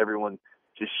just have everyone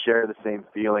just share the same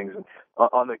feelings. And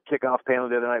on the kickoff panel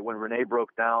the other night, when Renee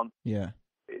broke down,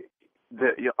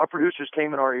 our producers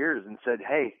came in our ears and said,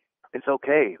 "Hey, it's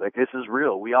okay. Like, this is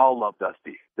real. We all love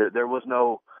Dusty." There was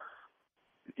no,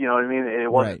 you know what I mean?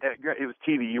 It wasn't. Right. It was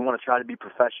TV. You want to try to be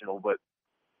professional, but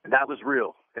that was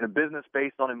real. In a business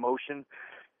based on emotion,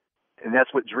 and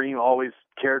that's what Dream always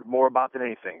cared more about than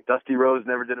anything. Dusty Rhodes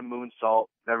never did a moonsault,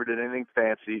 never did anything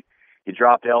fancy. He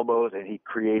dropped elbows and he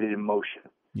created emotion.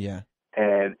 Yeah.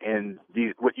 And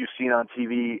what you've seen on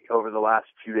TV over the last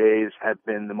few days have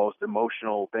been the most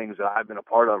emotional things that I've been a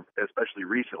part of, especially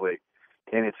recently.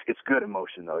 And it's good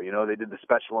emotion, though. You know, they did the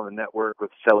special on the network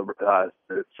with Celebrate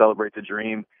the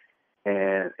Dream,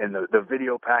 and the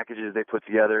video packages they put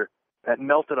together that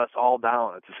melted us all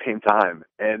down at the same time.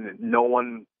 And no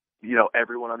one, you know,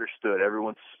 everyone understood.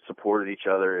 Everyone supported each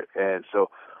other. And so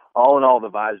all in all, the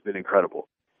vibe's been incredible.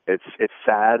 It's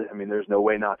sad. I mean, there's no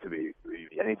way not to be.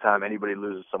 Anytime anybody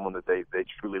loses someone that they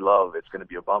truly love, it's going to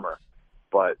be a bummer.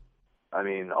 But, I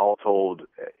mean, all told,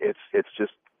 it's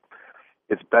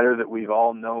better that we've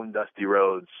all known Dusty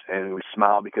Rhodes and we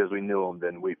smile because we knew him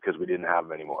than because we didn't have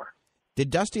him anymore.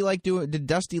 Did Dusty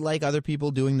like other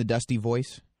people doing the Dusty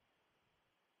voice?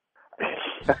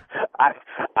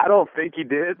 I don't think he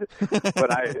did, but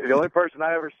the only person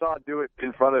I ever saw do it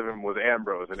in front of him was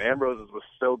Ambrose, and Ambrose's was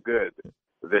so good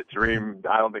that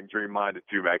I don't think Dream minded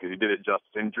too bad because he did it justice.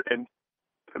 And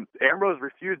Ambrose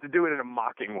refused to do it in a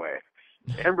mocking way.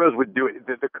 Ambrose would do it.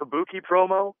 The Kabuki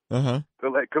promo, you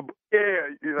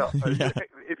know. Yeah.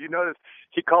 If you notice,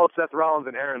 he called Seth Rollins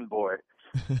an errand boy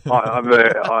on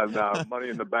Money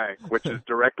in the Bank, which is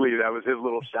that was his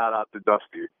little shout out to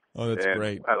Dusty. Oh, that's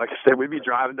great. Like I said, we'd be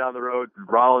driving down the road,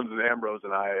 Rollins and Ambrose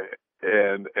and I,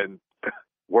 and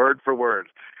word for word,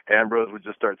 Ambrose would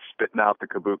just start spitting out the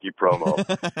Kabuki promo,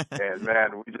 and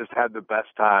man, we just had the best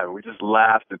time. We just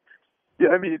laughed. And,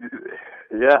 I'm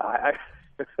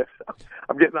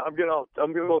getting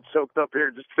all choked up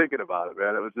here just thinking about it,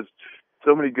 man. It was just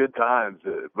so many good times.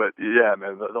 But yeah,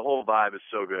 man, the whole vibe is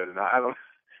so good. And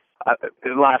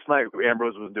last night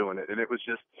Ambrose was doing it, and it was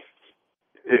just,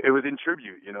 it was in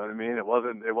tribute. You know what I mean? It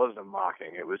wasn't a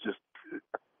mocking. It was just,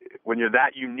 when you're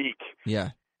that unique. Yeah.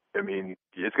 I mean,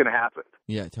 it's going to happen.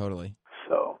 Yeah, totally.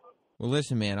 So. Well,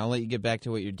 listen, man, I'll let you get back to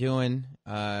what you're doing.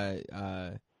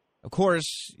 Of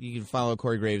course, you can follow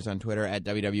Corey Graves on Twitter at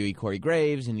WWE Corey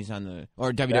Graves, and he's on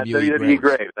WWE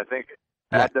Graves. I think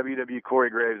at WWE Corey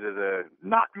Graves is a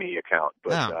not me account,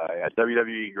 but at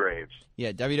WWE Graves.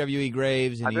 Yeah, WWE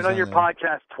Graves. And I've been on your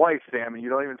podcast twice, Sam, and you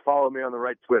don't even follow me on the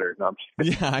right Twitter. No, I'm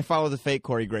just yeah, I follow the fake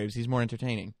Corey Graves. He's more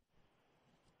entertaining.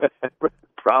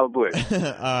 Probably.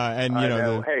 And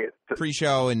the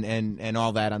pre-show and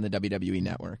all that on the WWE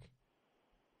Network.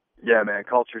 Yeah, man,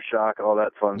 Culture Shock, all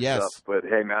that fun stuff. But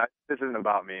hey, man, this isn't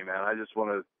about me, man. I just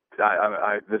want to.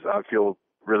 I feel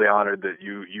really honored that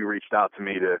you reached out to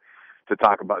me to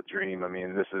talk about Dream. I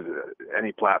mean, this is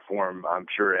any platform. I'm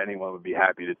sure anyone would be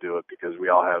happy to do it because we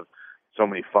all have so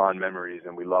many fond memories,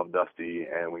 and we love Dusty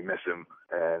and we miss him.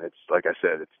 And it's like I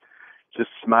said, it's just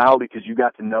smile because you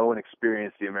got to know and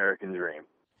experience the American Dream.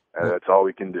 And that's all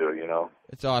we can do, you know.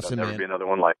 It's awesome, There'll man. never be another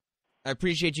one like it. I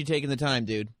appreciate you taking the time,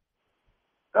 dude.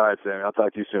 All right, Sam. I'll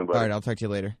talk to you soon, buddy. All right, I'll talk to you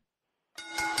later.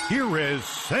 Here is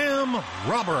Sam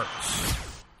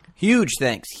Roberts. Huge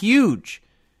thanks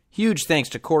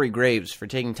to Corey Graves for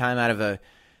taking time out of a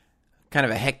kind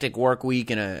of a hectic work week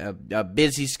and a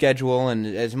busy schedule, and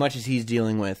as much as he's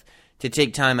dealing with, to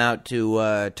take time out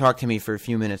to talk to me for a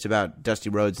few minutes about Dusty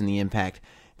Rhodes and the impact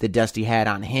that Dusty had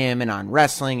on him and on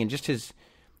wrestling, and just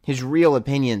his real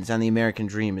opinions on the American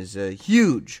Dream is a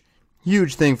huge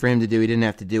thing for him to do. He didn't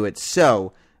have to do it,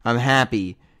 so I'm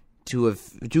happy to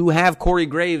have Corey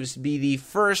Graves be the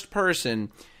first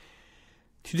person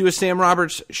to do a Sam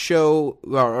Roberts show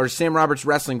or Sam Roberts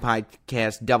wrestling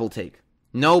podcast double take.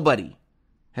 Nobody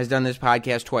has done this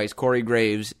podcast twice. Corey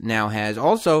Graves now has.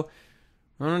 Also,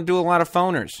 I don't do a lot of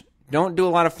phoners. Don't do a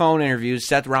lot of phone interviews.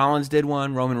 Seth Rollins did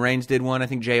one. Roman Reigns did one. I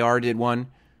think JR did one.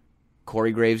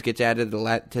 Corey Graves gets added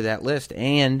to that list,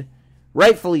 and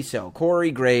rightfully so.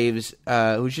 Corey Graves,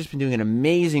 who's just been doing an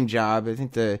amazing job. I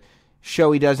think the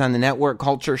show he does on the network,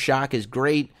 Culture Shock, is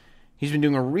great. He's been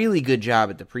doing a really good job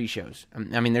at the pre-shows.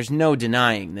 I mean, there's no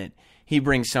denying that he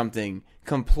brings something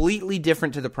completely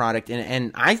different to the product,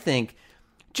 and I think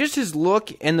just his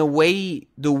look and the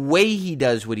way he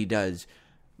does what he does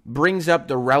brings up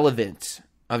the relevance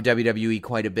of WWE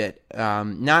quite a bit.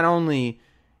 Not only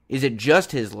is it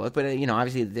just his look, but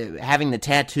obviously having the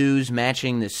tattoos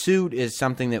matching the suit is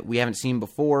something that we haven't seen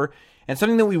before, and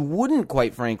something that we wouldn't,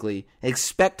 quite frankly,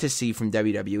 expect to see from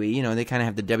WWE. They kind of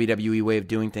have the WWE way of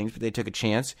doing things, but they took a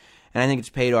chance, and I think it's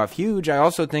paid off huge. I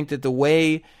also think that the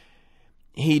way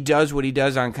he does what he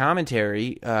does on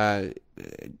commentary,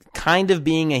 kind of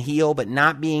being a heel, but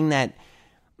not being that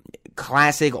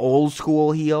classic old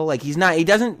school heel. Like he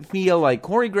doesn't feel like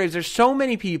Corey Graves. There's so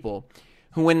many people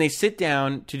who, when they sit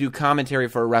down to do commentary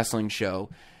for a wrestling show,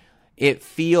 it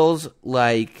feels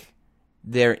like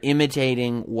they're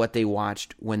imitating what they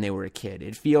watched when they were a kid.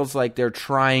 It feels like they're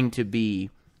trying to be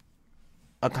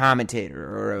a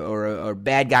commentator or a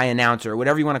bad guy announcer or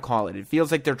whatever you want to call it. It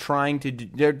feels like they're trying to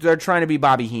be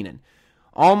Bobby Heenan.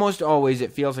 Almost always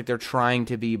it feels like they're trying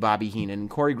to be Bobby Heenan. And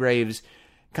Corey Graves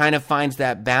kind of finds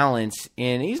that balance,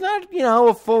 and he's not,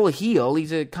 a full heel.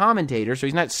 He's a commentator, so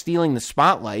he's not stealing the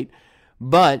spotlight,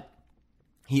 but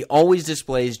he always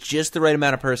displays just the right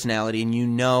amount of personality,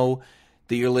 and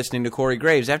that you're listening to Corey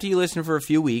Graves. After you listen for a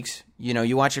few weeks,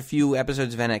 you watch a few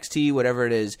episodes of NXT, whatever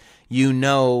it is,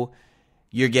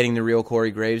 you're getting the real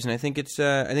Corey Graves, and I think it's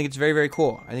very, very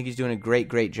cool. I think he's doing a great,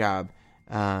 great job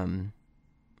behind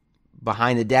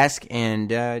the desk and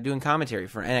doing commentary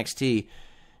for NXT.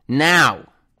 Now,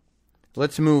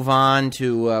 let's move on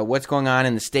to what's going on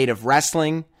in the state of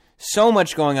wrestling. So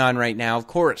much going on right now. Of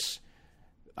course,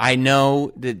 I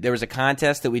know that there was a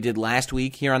contest that we did last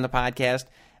week here on the podcast.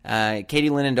 Katie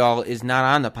Linendahl is not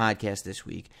on the podcast this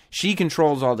week. She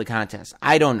controls all the contests.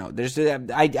 I don't know.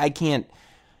 I can't.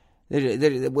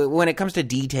 When it comes to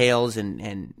details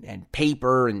and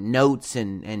paper and notes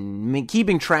and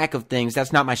keeping track of things,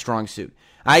 that's not my strong suit.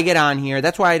 I get on here.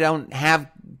 That's why I don't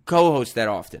have co-hosts that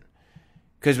often.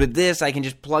 Because with this, I can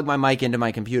just plug my mic into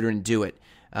my computer and do it.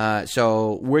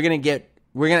 So we're gonna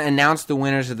announce the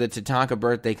winners of the Tatanka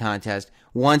birthday contest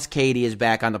once Katie is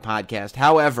back on the podcast.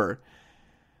 However,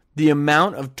 the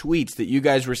amount of tweets that you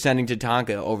guys were sending to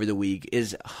Tatanka over the week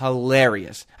is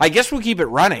hilarious. I guess we'll keep it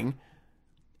running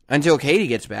until Katie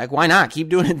gets back. Why not? Keep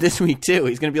doing it this week, too.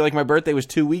 He's going to be like, my birthday was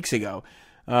 2 weeks ago.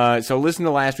 So listen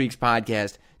to last week's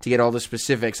podcast to get all the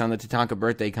specifics on the Tatanka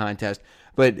birthday contest.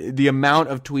 But the amount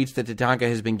of tweets that Tatanka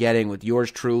has been getting with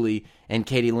yours truly and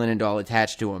Katie Linendahl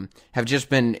attached to him have just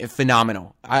been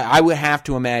phenomenal. I would have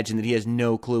to imagine that he has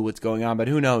no clue what's going on, but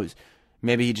who knows?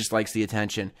 Maybe he just likes the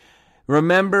attention.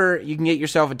 Remember, you can get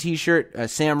yourself a t-shirt, a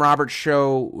Sam Roberts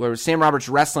Show, or Sam Roberts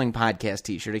Wrestling Podcast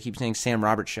t-shirt. I keep saying Sam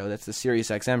Roberts Show. That's the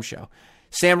SiriusXM show.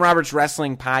 Sam Roberts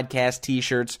Wrestling Podcast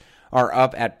t-shirts are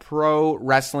up at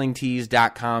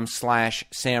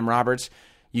prowrestlingtees.com/Sam Roberts.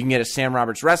 You can get a Sam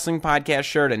Roberts Wrestling Podcast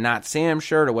shirt, a Not Sam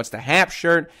shirt, a What's the Hap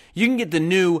shirt. You can get the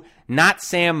new Not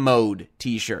Sam Mode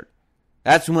t-shirt.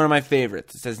 That's one of my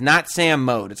favorites. It says Not Sam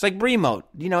Mode. It's like Brie Mode.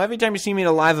 Every time you see me at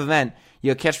a live event,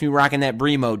 you'll catch me rocking that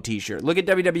Brie Mode t-shirt. Look at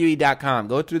WWE.com.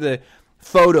 Go through the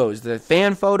photos, the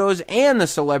fan photos and the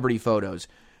celebrity photos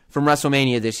from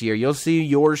WrestleMania this year. You'll see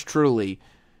yours truly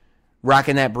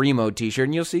rocking that Brie Mode t-shirt,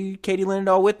 and you'll see Katie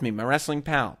Linendahl with me, my wrestling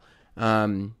pal.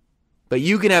 But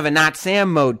you can have a Not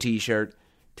Sam Mode t-shirt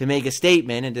to make a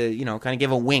statement and to, kind of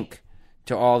give a wink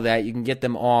to all that. You can get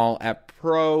them all at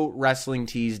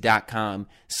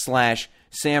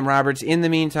prowrestlingtees.com/Sam Roberts. In the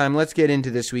meantime, let's get into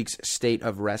this week's State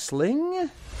of Wrestling.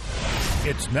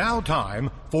 It's now time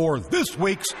for this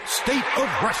week's State of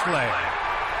Wrestling.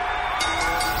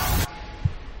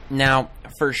 Now,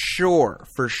 for sure,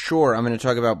 I'm going to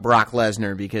talk about Brock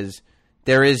Lesnar because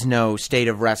there is no State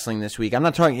of Wrestling this week. I'm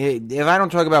not talking. If I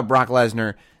don't talk about Brock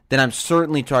Lesnar, then I'm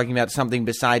certainly talking about something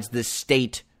besides the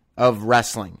State of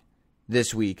Wrestling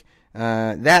this week.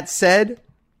 That said,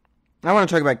 I want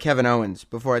to talk about Kevin Owens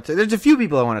before there's a few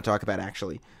people I want to talk about,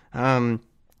 actually.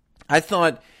 I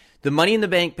thought the Money in the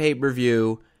Bank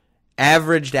pay-per-view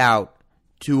averaged out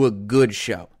to a good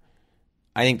show.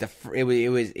 I think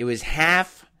it was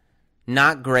half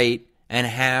not great and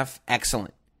half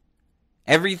excellent.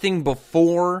 Everything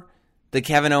before the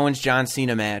Kevin Owens-John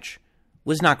Cena match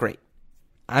was not great.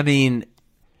 I mean,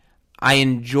 I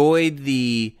enjoyed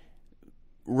the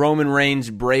Roman Reigns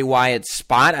Bray Wyatt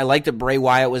spot. I liked that Bray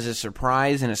Wyatt was a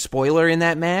surprise and a spoiler in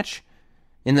that match,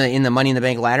 in the Money in the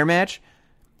Bank ladder match.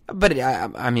 But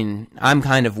I mean, I'm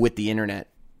kind of with the internet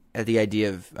at the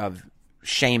idea of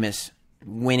Sheamus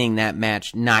winning that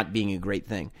match not being a great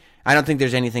thing. I don't think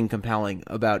there's anything compelling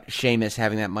about Sheamus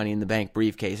having that Money in the Bank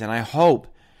briefcase, and I hope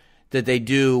that they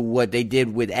do what they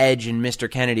did with Edge and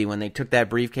Mr. Kennedy when they took that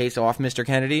briefcase off Mr.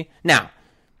 Kennedy. Now,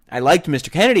 I liked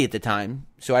Mr. Kennedy at the time,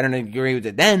 so I don't agree with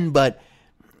it then, but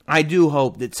I do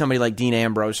hope that somebody like Dean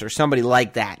Ambrose or somebody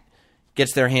like that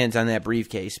gets their hands on that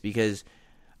briefcase, because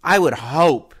I would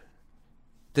hope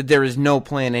that there is no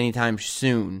plan anytime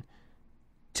soon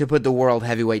to put the World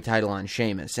Heavyweight title on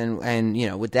Sheamus. And you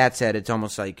know, with that said, it's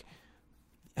almost like,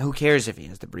 who cares if he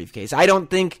has the briefcase? I don't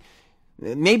think...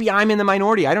 Maybe I'm in the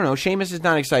minority. I don't know. Sheamus is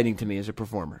not exciting to me as a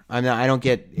performer. I don't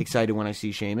get excited when I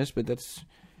see Sheamus, but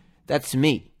that's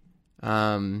me.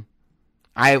 For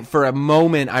a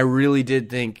moment, I really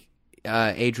did think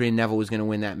Adrian Neville was going to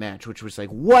win that match, which was like,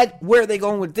 what? Where are they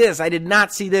going with this? I did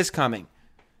not see this coming.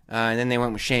 And then they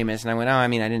went with Sheamus, and I went, I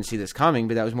didn't see this coming,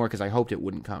 but that was more because I hoped it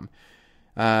wouldn't come.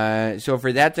 So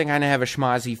for that to kind of have a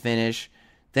schmozzy finish,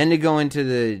 then to go into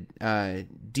the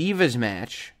Divas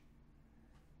match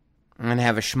and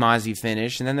have a schmozzy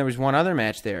finish, and then there was one other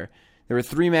match there. There were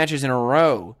 3 matches in a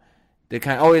row that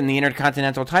in the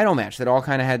Intercontinental title match that all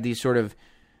kind of had these sort of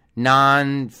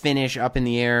non-finish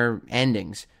up-in-the-air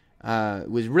endings.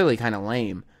 It was really kind of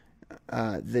lame.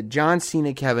 The John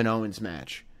Cena-Kevin Owens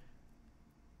match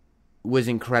was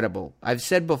incredible. I've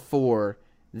said before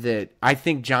that I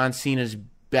think John Cena's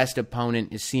best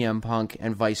opponent is CM Punk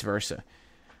and vice versa.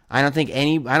 I don't think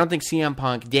CM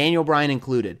Punk, Daniel Bryan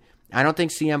included, I don't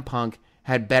think CM Punk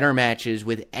had better matches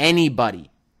with anybody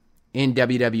in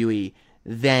WWE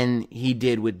than he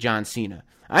did with John Cena.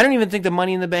 I don't even think the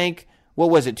Money in the Bank,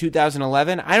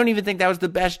 2011? I don't even think that was the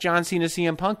best John Cena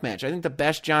CM Punk match. I think the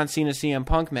best John Cena CM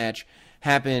Punk match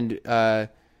happened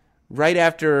right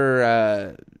after,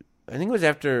 I think it was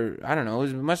after, I don't know,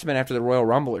 it must have been after the Royal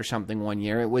Rumble or something one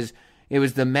year. It was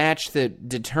the match that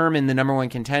determined the number one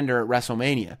contender at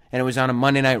WrestleMania, and it was on a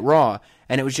Monday Night Raw,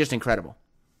 and it was just incredible.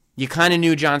 You kind of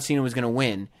knew John Cena was going to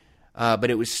win, but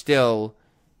it was still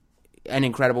an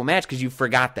incredible match because you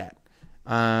forgot that.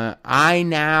 I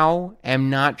now am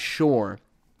not sure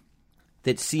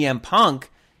that CM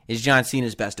Punk is John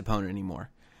Cena's best opponent anymore.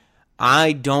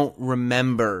 I don't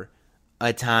remember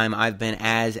a time I've been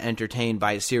as entertained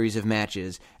by a series of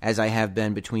matches as I have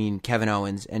been between Kevin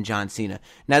Owens and John Cena.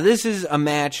 Now, this is a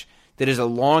match that is a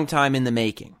long time in the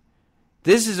making.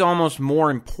 This is almost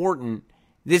more important.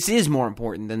 This is more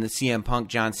important than the CM Punk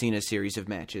John Cena series of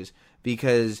matches,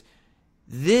 because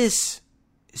this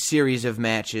series of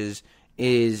matches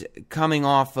is coming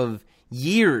off of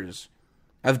years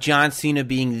of John Cena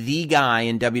being the guy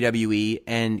in WWE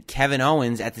and Kevin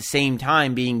Owens at the same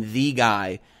time being the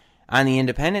guy on the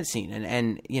independent scene.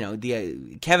 And you know,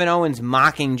 the Kevin Owens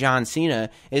mocking John Cena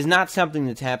is not something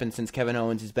that's happened since Kevin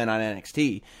Owens has been on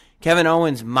NXT. Kevin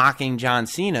Owens mocking John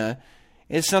Cena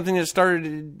is something that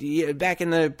started back in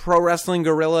the Pro Wrestling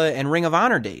Guerrilla and Ring of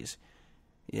Honor days,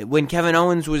 when Kevin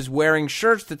Owens was wearing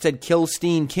shirts that said "Kill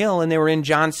Steen Kill" and they were in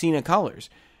John Cena colors.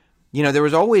 You know, there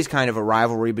was always kind of a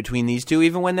rivalry between these two,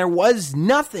 even when there was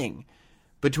nothing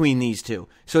between these two.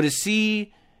 So to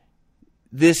see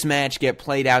this match get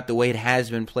played out the way it has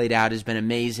been played out has been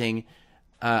amazing.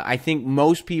 I think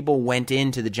most people went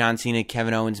into the John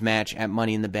Cena-Kevin Owens match at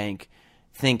Money in the Bank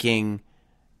thinking,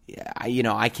 you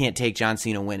know, I can't take John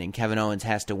Cena winning. Kevin Owens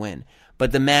has to win.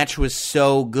 But the match was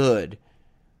so good,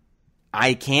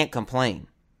 I can't complain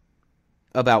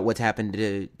about what's happened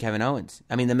to Kevin Owens.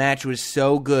 I mean, the match was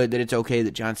so good that it's okay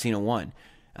that John Cena won.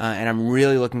 And I'm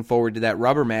really looking forward to that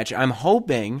rubber match. I'm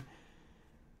hoping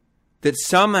that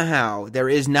somehow there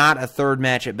is not a third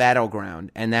match at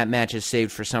Battleground, and that match is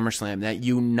saved for SummerSlam, that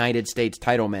United States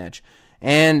title match.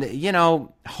 And, you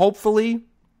know, hopefully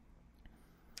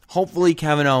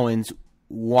Kevin Owens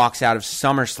walks out of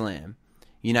SummerSlam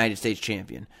United States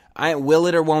champion. Will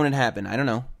it or won't it happen? I don't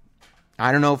know.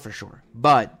 I don't know for sure.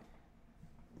 But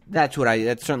that's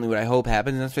certainly what I hope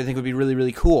happens, and that's what I think would be really,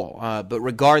 really cool. But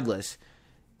regardless,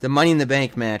 the Money in the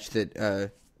Bank match,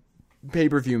 that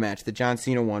pay-per-view match that John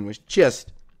Cena won, was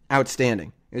just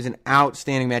outstanding. It was an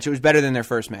outstanding match. It was better than their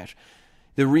first match.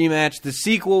 The rematch, the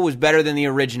sequel, was better than the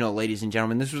original, ladies and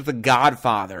gentlemen. This was the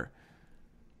godfather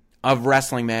of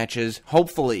wrestling matches.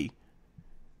 Hopefully,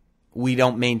 we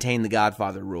don't maintain the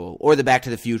Godfather rule or the Back to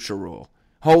the Future rule.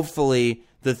 Hopefully,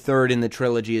 the third in the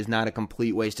trilogy is not a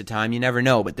complete waste of time. You never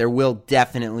know, but there will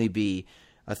definitely be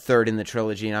a third in the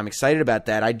trilogy, and I'm excited about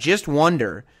that. I just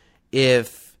wonder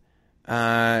if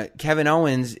Kevin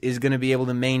Owens is going to be able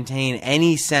to maintain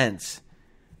any sense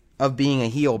of being a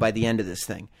heel by the end of this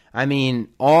thing. I mean,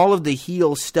 all of the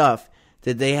heel stuff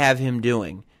that they have him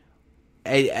doing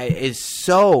is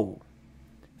so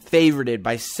favorited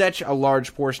by such a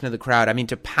large portion of the crowd. I mean,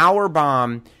 to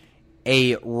powerbomb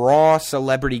a Raw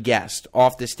celebrity guest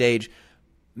off the stage,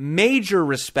 major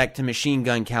respect to Machine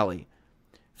Gun Kelly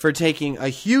for taking a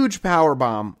huge power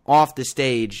bomb off the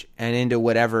stage and into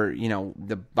whatever,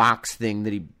 the box thing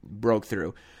that he broke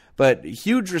through. But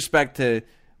huge respect to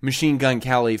Machine Gun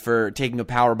Kelly for taking a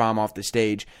power bomb off the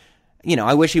stage.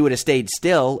 I wish he would have stayed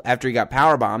still after he got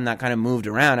power bombed, not kind of moved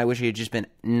around. I wish he had just been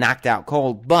knocked out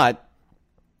cold. But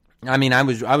I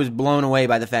was blown away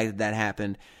by the fact that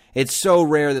happened. It's so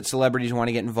rare that celebrities want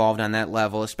to get involved on that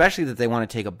level, especially that they want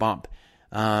to take a bump.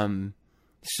 Machine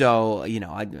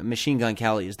Gun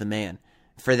Kelly is the man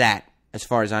for that, as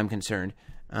far as I'm concerned.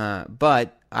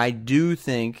 But I do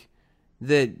think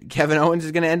that Kevin Owens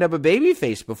is going to end up a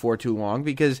babyface before too long,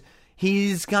 because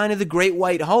he's kind of the great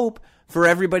white hope for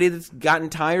everybody that's gotten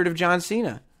tired of John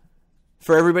Cena,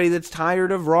 for everybody that's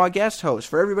tired of Raw guest hosts,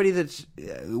 for everybody that's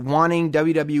wanting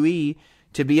WWE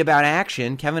to be about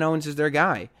action. Kevin Owens is their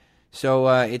guy. So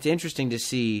it's interesting to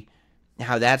see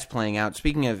how that's playing out.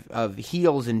 Speaking of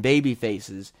heels and baby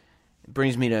faces, it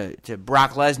brings me to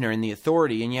Brock Lesnar and the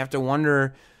Authority, and you have to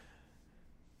wonder,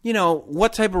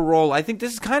 what type of role. I think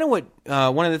this is kind of what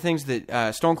one of the things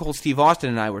that Stone Cold Steve Austin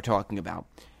and I were talking about,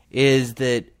 is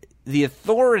that the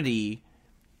Authority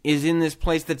is in this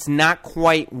place that's not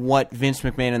quite what Vince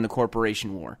McMahon and the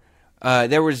corporation were.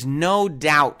 There was no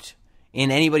doubt in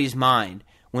anybody's mind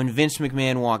when Vince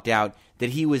McMahon walked out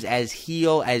that he was as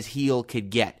heel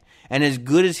could get. And as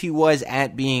good as he was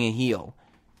at being a heel,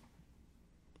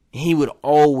 he would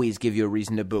always give you a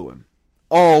reason to boo him.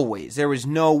 Always. There was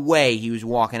no way he was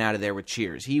walking out of there with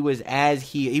cheers. He was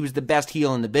the best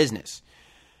heel in the business.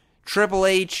 Triple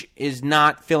H is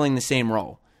not filling the same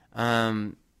role.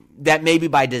 That may be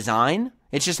by design.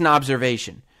 It's just an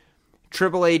observation.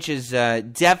 Triple H is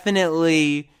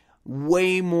definitely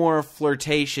way more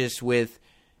flirtatious with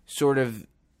sort of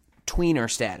tweener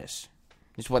status,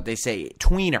 is what they say.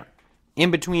 Tweener. In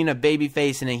between a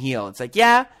babyface and a heel. It's like,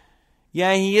 yeah,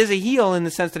 he is a heel in the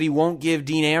sense that he won't give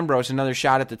Dean Ambrose another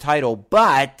shot at the title,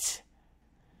 but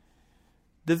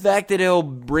the fact that he'll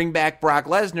bring back Brock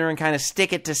Lesnar and kind of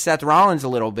stick it to Seth Rollins a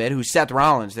little bit, who's Seth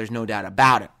Rollins, there's no doubt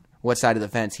about it, what side of the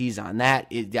fence he's on. That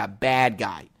is a bad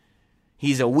guy.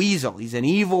 He's a weasel. He's an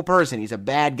evil person. He's a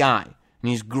bad guy, and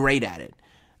he's great at it.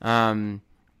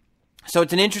 So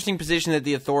it's an interesting position that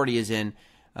the Authority is in.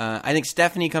 I think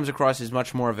Stephanie comes across as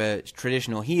much more of a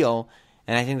traditional heel,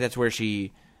 and I think that's where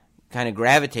she kind of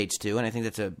gravitates to, and I think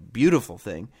that's a beautiful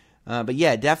thing. But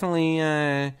yeah,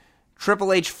 definitely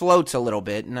Triple H floats a little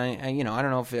bit, and I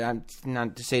don't know if I'm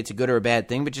not to say it's a good or a bad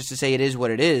thing, but just to say it is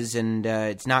what it is, and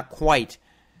it's not quite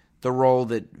the role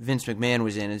that Vince McMahon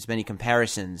was in, as many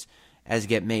comparisons as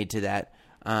get made to that.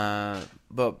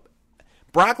 But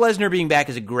Brock Lesnar being back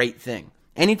is a great thing.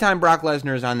 Anytime Brock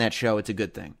Lesnar is on that show, it's a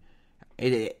good thing.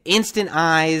 Instant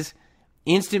eyes,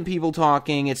 instant people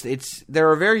talking. It's there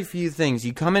are very few things.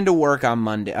 You come into work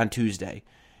on Tuesday,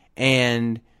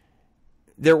 and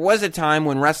there was a time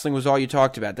when wrestling was all you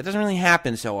talked about. That doesn't really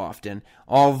happen so often.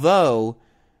 Although,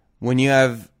 when you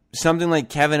have something like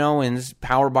Kevin Owens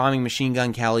powerbombing Machine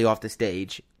Gun Kelly off the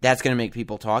stage, that's going to make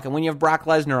people talk. And when you have Brock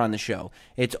Lesnar on the show,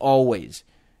 it's always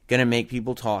going to make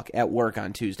people talk at work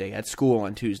on Tuesday, at school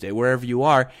on Tuesday, wherever you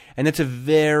are. And it's a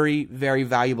very, very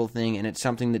valuable thing, and it's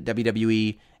something that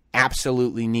WWE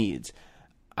absolutely needs.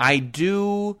 I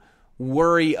do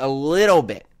worry a little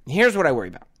bit. Here's what I worry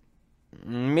about.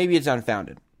 Maybe it's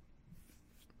unfounded.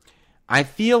 I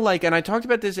feel like, and I talked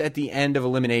about this at the end of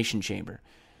Elimination Chamber,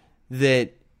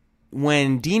 that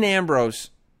when Dean Ambrose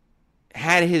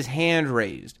had his hand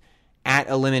raised at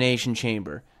Elimination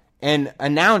Chamber and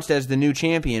announced as the new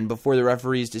champion before the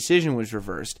referee's decision was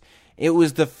reversed, it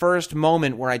was the first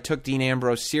moment where I took Dean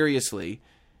Ambrose seriously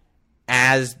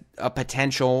as a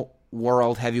potential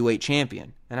world heavyweight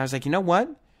champion. And I was like, you know what?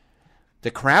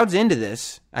 The crowd's into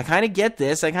this. I kind of get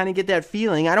this. I kind of get that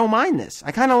feeling. I don't mind this.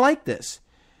 I kind of like this.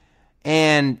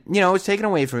 And, it's taken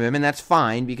away from him, and that's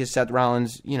fine because Seth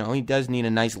Rollins, he does need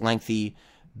a nice, lengthy,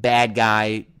 bad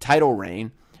guy title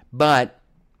reign. But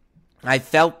I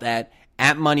felt that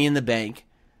at Money in the Bank,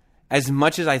 as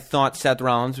much as I thought Seth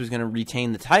Rollins was going to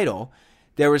retain the title,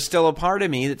 there was still a part of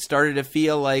me that started to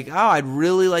feel like, I'd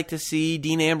really like to see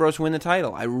Dean Ambrose win the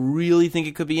title. I really think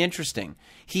it could be interesting.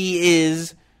 He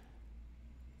is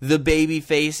the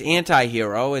babyface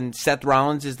anti-hero, and Seth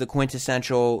Rollins is the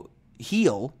quintessential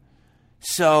heel.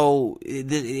 So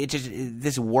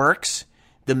this works.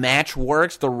 The match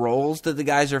works. The roles that the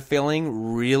guys are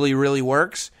filling really, really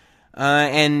works.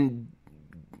 And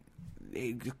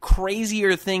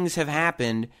crazier things have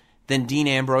happened than Dean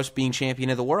Ambrose being champion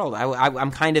of the world.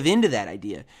 I'm kind of into that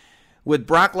idea. With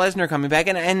Brock Lesnar coming back,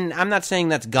 and I'm not saying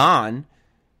that's gone,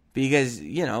 because,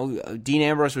 Dean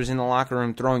Ambrose was in the locker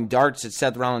room throwing darts at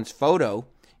Seth Rollins' photo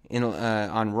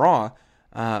on Raw.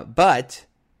 But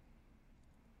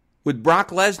with Brock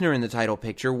Lesnar in the title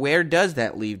picture, where does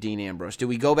that leave Dean Ambrose? Do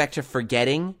we go back to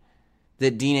forgetting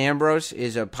that Dean Ambrose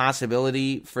is a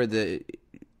possibility for the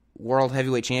World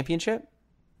Heavyweight Championship?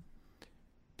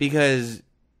 Because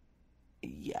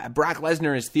Brock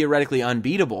Lesnar is theoretically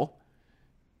unbeatable.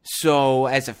 So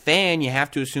as a fan, you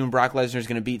have to assume Brock Lesnar is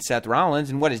going to beat Seth Rollins.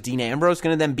 And what, is Dean Ambrose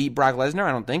going to then beat Brock Lesnar?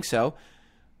 I don't think so.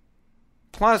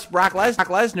 Plus, Brock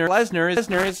Lesnar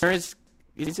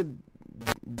is a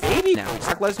baby now.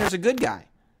 Brock Lesnar's a good guy.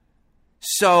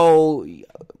 So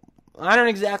I don't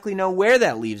exactly know where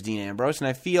that leaves Dean Ambrose. And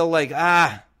I feel like,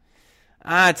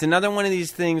 it's another one of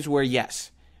these things where,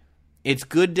 yes, it's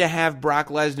good to have Brock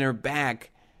Lesnar back,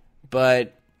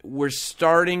 but we're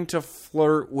starting to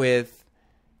flirt with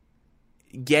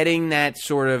getting that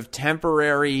sort of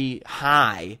temporary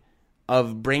high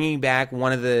of bringing back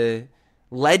one of the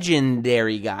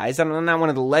legendary guys. I'm not one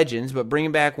of the legends, but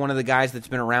bringing back one of the guys that's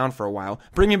been around for a while.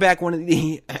 Bringing back one of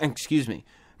the,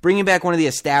 bringing back one of the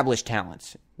established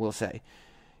talents, we'll say.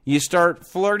 You start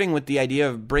flirting with the idea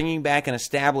of bringing back an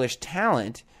established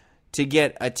talent to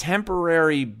get a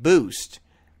temporary boost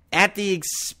at the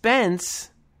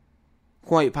expense,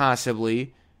 quite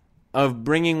possibly, of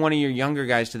bringing one of your younger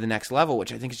guys to the next level,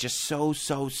 which I think is just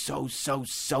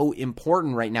so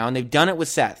important right now. And they've done it with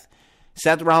Seth.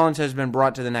 Seth Rollins has been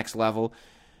brought to the next level.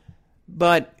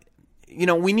 But,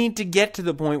 we need to get to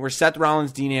the point where Seth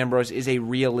Rollins, Dean Ambrose is a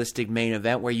realistic main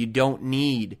event where you don't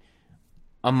need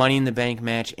a Money in the Bank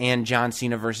match and John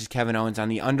Cena versus Kevin Owens on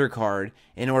the undercard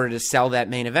in order to sell that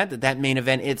main event, that main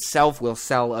event itself will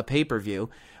sell a pay-per-view.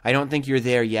 I don't think you're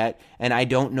there yet, and I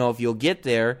don't know if you'll get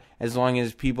there as long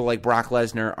as people like Brock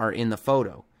Lesnar are in the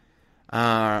photo,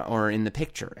 or in the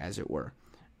picture, as it were.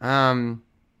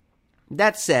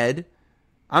 That said,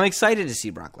 I'm excited to see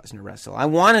Brock Lesnar wrestle. I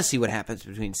want to see what happens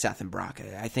between Seth and Brock.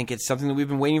 I think it's something that we've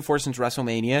been waiting for since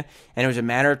WrestleMania, and it was a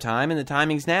matter of time, and the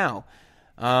timing's now.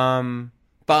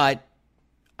 But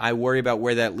I worry about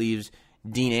where that leaves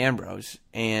Dean Ambrose.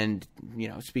 And,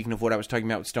 speaking of what I was talking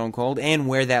about with Stone Cold and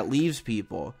where that leaves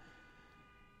people,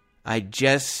 I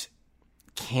just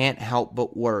can't help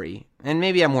but worry. And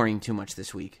maybe I'm worrying too much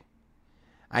this week.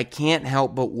 I can't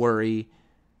help but worry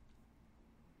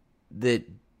that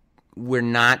we're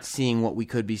not seeing what we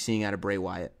could be seeing out of Bray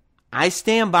Wyatt. I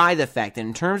stand by the fact that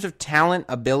in terms of talent,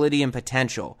 ability, and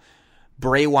potential,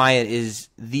 Bray Wyatt is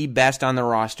the best on the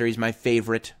roster. He's my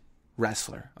favorite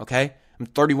wrestler, okay? I'm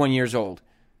 31 years old.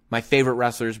 My favorite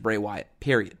wrestler is Bray Wyatt,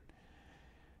 period.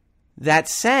 That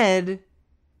said,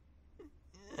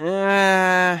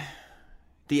 the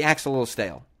act's a little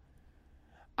stale.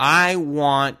 I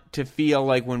want to feel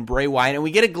like when Bray Wyatt, and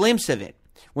we get a glimpse of it,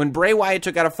 when Bray Wyatt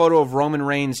took out a photo of Roman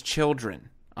Reigns' children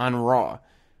on Raw,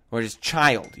 or his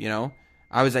child,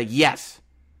 I was like, yes,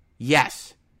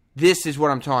 this is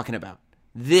what I'm talking about.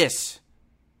 This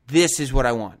is what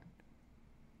I want.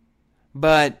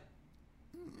 But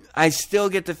I still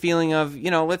get the feeling of,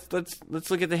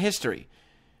 let's look at the history.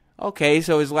 Okay,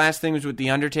 so his last thing was with The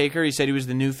Undertaker. He said he was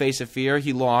the new face of fear.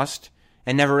 He lost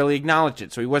and never really acknowledged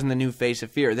it, so he wasn't the new face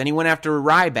of fear. Then he went after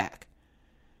Ryback,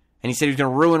 and he said he was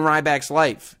going to ruin Ryback's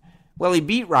life. Well, he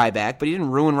beat Ryback, but he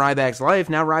didn't ruin Ryback's life.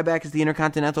 Now Ryback is the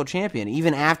Intercontinental Champion,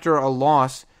 even after a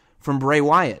loss from Bray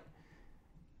Wyatt.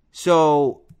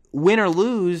 So, win or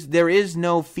lose, there is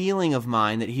no feeling of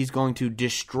mine that he's going to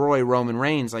destroy Roman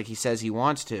Reigns like he says he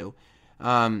wants to.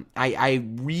 I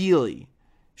really,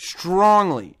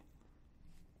 strongly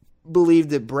believe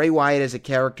that Bray Wyatt is a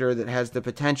character that has the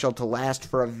potential to last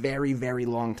for a very, very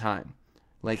long time.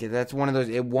 Like, that's one of those,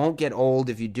 it won't get old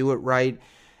if you do it right,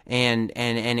 and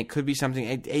it could be something,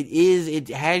 it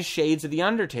has shades of The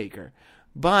Undertaker.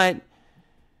 But,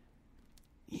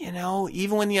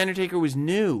 even when The Undertaker was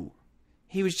new,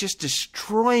 he was just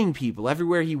destroying people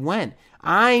everywhere he went.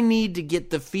 I need to get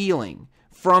the feeling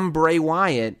from Bray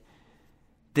Wyatt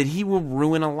that he will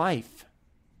ruin a life,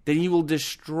 that he will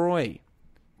destroy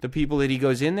the people that he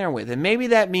goes in there with. And maybe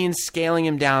that means scaling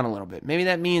him down a little bit. Maybe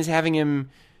that means having him,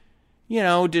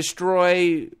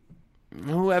 destroy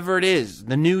whoever it is,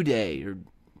 the New Day or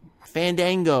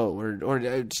Fandango,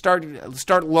 or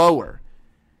start lower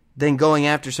than going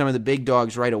after some of the big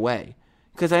dogs right away.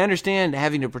 Because I understand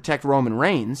having to protect Roman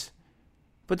Reigns,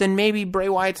 but then maybe Bray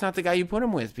Wyatt's not the guy you put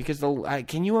him with. Because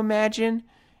can you imagine?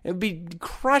 It would be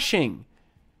crushing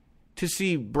to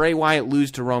see Bray Wyatt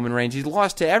lose to Roman Reigns. He's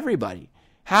lost to everybody.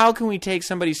 How can we take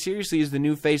somebody seriously as the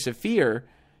new face of fear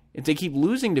if they keep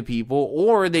losing to people,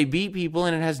 or they beat people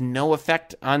and it has no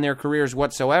effect on their careers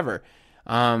whatsoever?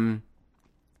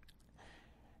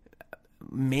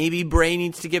 maybe Bray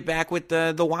needs to get back with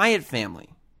the Wyatt family.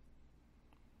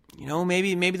 You know,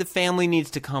 maybe the family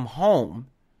needs to come home.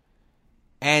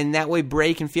 And that way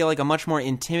Bray can feel like a much more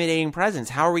intimidating presence.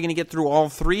 How are we going to get through all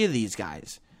three of these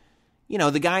guys? You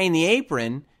know, the guy in the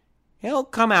apron, he'll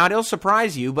come out, he'll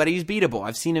surprise you, but he's beatable.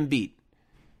 I've seen him beat.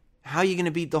 How are you going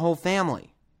to beat the whole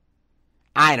family?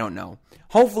 I don't know.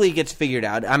 Hopefully it gets figured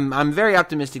out. I'm very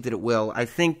optimistic that it will. I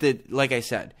think that, like I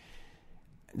said,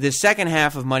 the second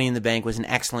half of Money in the Bank was an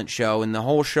excellent show, and the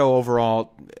whole show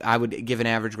overall, I would give an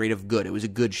average grade of good. It was a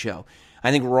good show.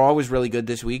 I think Raw was really good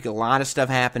this week. A lot of stuff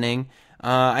happening.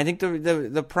 I think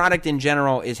the product in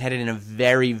general is headed in a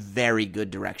very, very good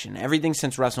direction. Everything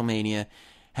since WrestleMania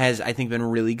has, I think, been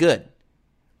really good.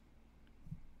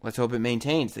 Let's hope it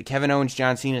maintains. The Kevin Owens,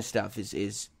 John Cena stuff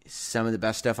is some of the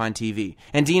best stuff on TV.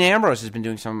 And Dean Ambrose has been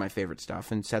doing some of my favorite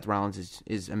stuff, and Seth Rollins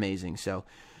is amazing. So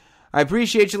I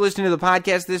appreciate you listening to the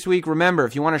podcast this week. Remember,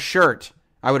 if you want a shirt,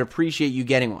 I would appreciate you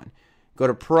getting one. Go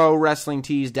to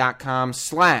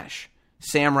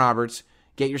ProWrestlingTees.com/Sam Roberts.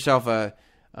 Get yourself a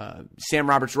Sam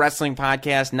Roberts Wrestling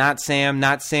Podcast,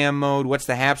 not Sam Mode. What's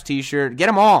the Haps t-shirt? Get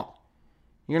them all.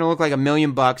 You're going to look like $1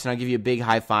 million, and I'll give you a big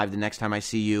high five the next time I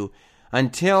see you.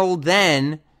 Until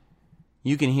then,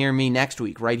 you can hear me next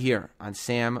week right here on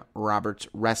Sam Roberts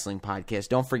Wrestling Podcast.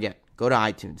 Don't forget, go to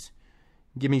iTunes.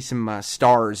 Give me some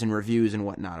stars and reviews and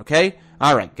whatnot, okay?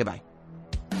 All right, goodbye.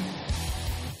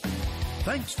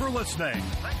 Thanks for listening.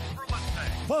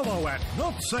 Follow at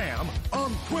NotSam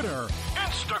on Twitter,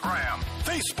 Instagram,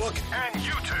 Facebook, and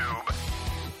YouTube.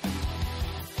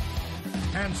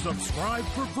 And subscribe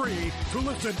for free to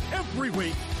listen every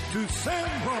week to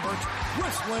Sam Roberts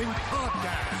Wrestling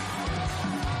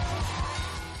Podcast.